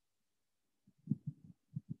state,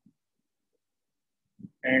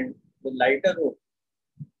 and the lighter rope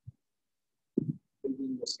will be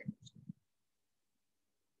in this kind of state.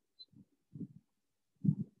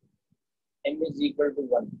 M is equal to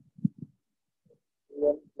 1.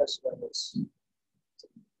 2n plus 1 is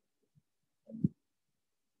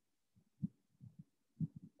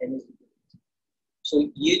n is equal to 1. So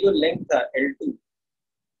ये जो length था L2,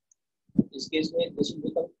 इस case में this will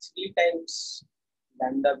become 3 times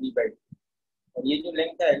lambda b by 2, और ये जो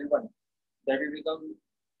length था L1, that will become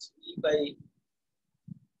 3 by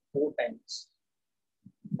 4 times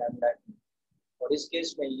lambda e. और इस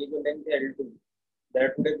केस में ये जो length है L2,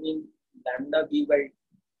 that would have been lambda b by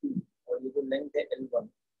 2, और ये जो length है L1,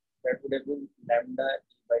 that would have been lambda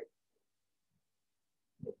e by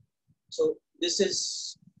 2. So this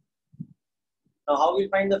is now how we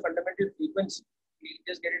find the fundamental frequency. We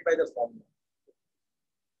just get it by the formula.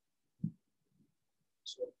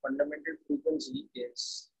 So fundamental frequency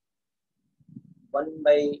is 1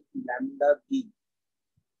 by lambda b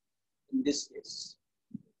in this case,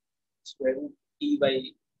 square root t by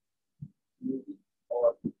mu b,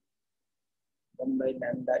 or 1 by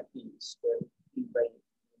lambda e square root t by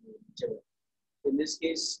mu, whichever. In this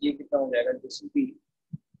case, ये कितना हो जाएगा? This will be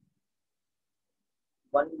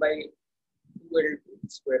 1 by 2L2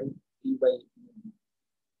 square root t by mu,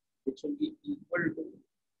 which will be equal to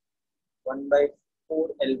 1 by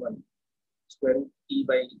 4L1 square root t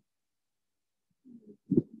by mu.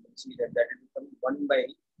 You can see that will become 1 by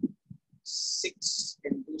 6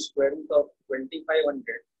 into square root of 2500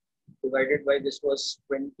 divided by this was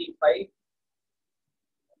 25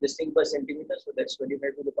 this thing per centimeter, so that's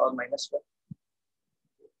 25 to the power minus 1.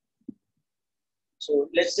 So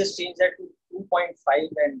let's just change that to 2.5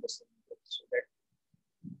 and this thing, so that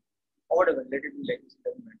or whatever, let it be like this,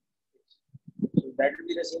 doesn't matter. So that will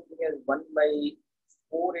be the same thing as 1 by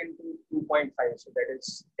 4 into 2.5, so that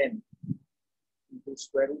is 10 into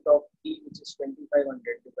square root of t, which is 2500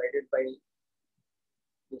 divided by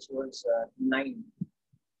this was 9.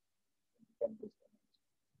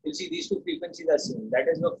 You'll see these two frequencies are same. That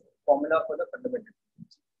is the formula for the fundamental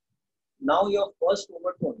frequency. Now your first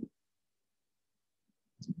overtone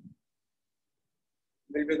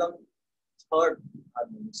will become third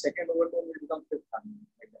harmony. Second overtone will become fifth harmony,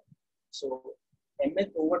 like that. So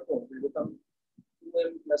mth overtone will become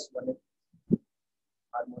 2m plus 1f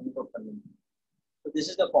harmonic of fundamental. So this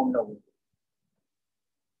is the formula overtone.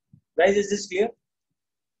 Guys, is this clear?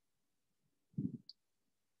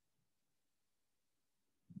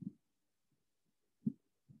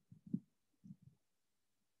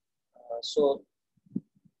 So,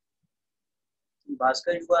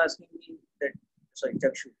 Bhaskar, you were asking me that, sorry,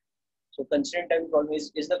 Chakshu. So, constraint type problem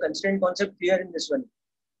is the constraint concept clear in this one?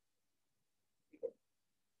 Okay.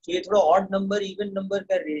 So, ये थोड़ा odd number, even number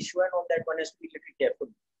का ratio and all that one has to be little careful.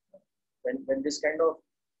 When this kind of,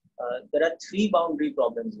 there are 3 boundary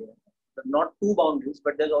problems here. Not 2 boundaries,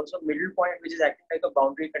 but there's also middle point which is acting like a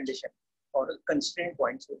boundary condition or a constraint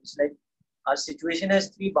point. So, it's like our situation has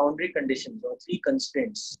 3 boundary conditions or 3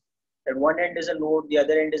 constraints. At one end is a node, the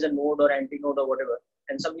other end is a node or anti-node or whatever,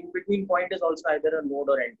 and some in-between point is also either a node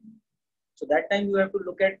or anti-node. So that time you have to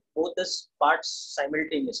look at both the parts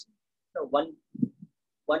simultaneously. So one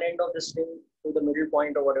end of the string to the middle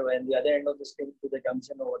point or whatever, and the other end of the string to the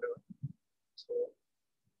junction or whatever. So,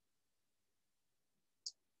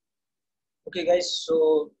 okay, guys.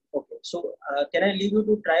 So can I leave you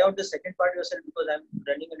to try out the second part yourself, because I'm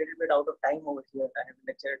running a little bit out of time over here. I have a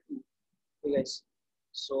lecture at 2. Okay, guys.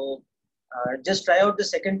 So just try out the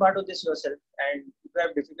second part of this yourself, and if you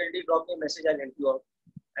have difficulty, drop me a message, I'll help you out.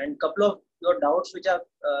 And couple of your doubts which are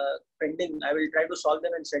pending, I will try to solve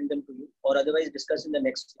them and send them to you, or otherwise discuss in the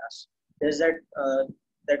next class. There's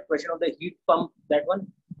that question of the heat pump, that one,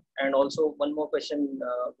 and also one more question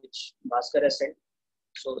which Bhaskar has sent.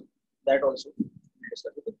 So that also we'll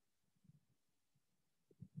discuss with you.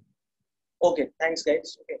 Okay, thanks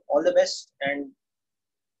guys. Okay, all the best and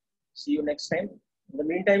see you next time. In the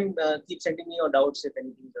meantime, keep sending me your doubts if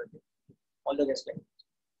anything is urgent. All the best, guys.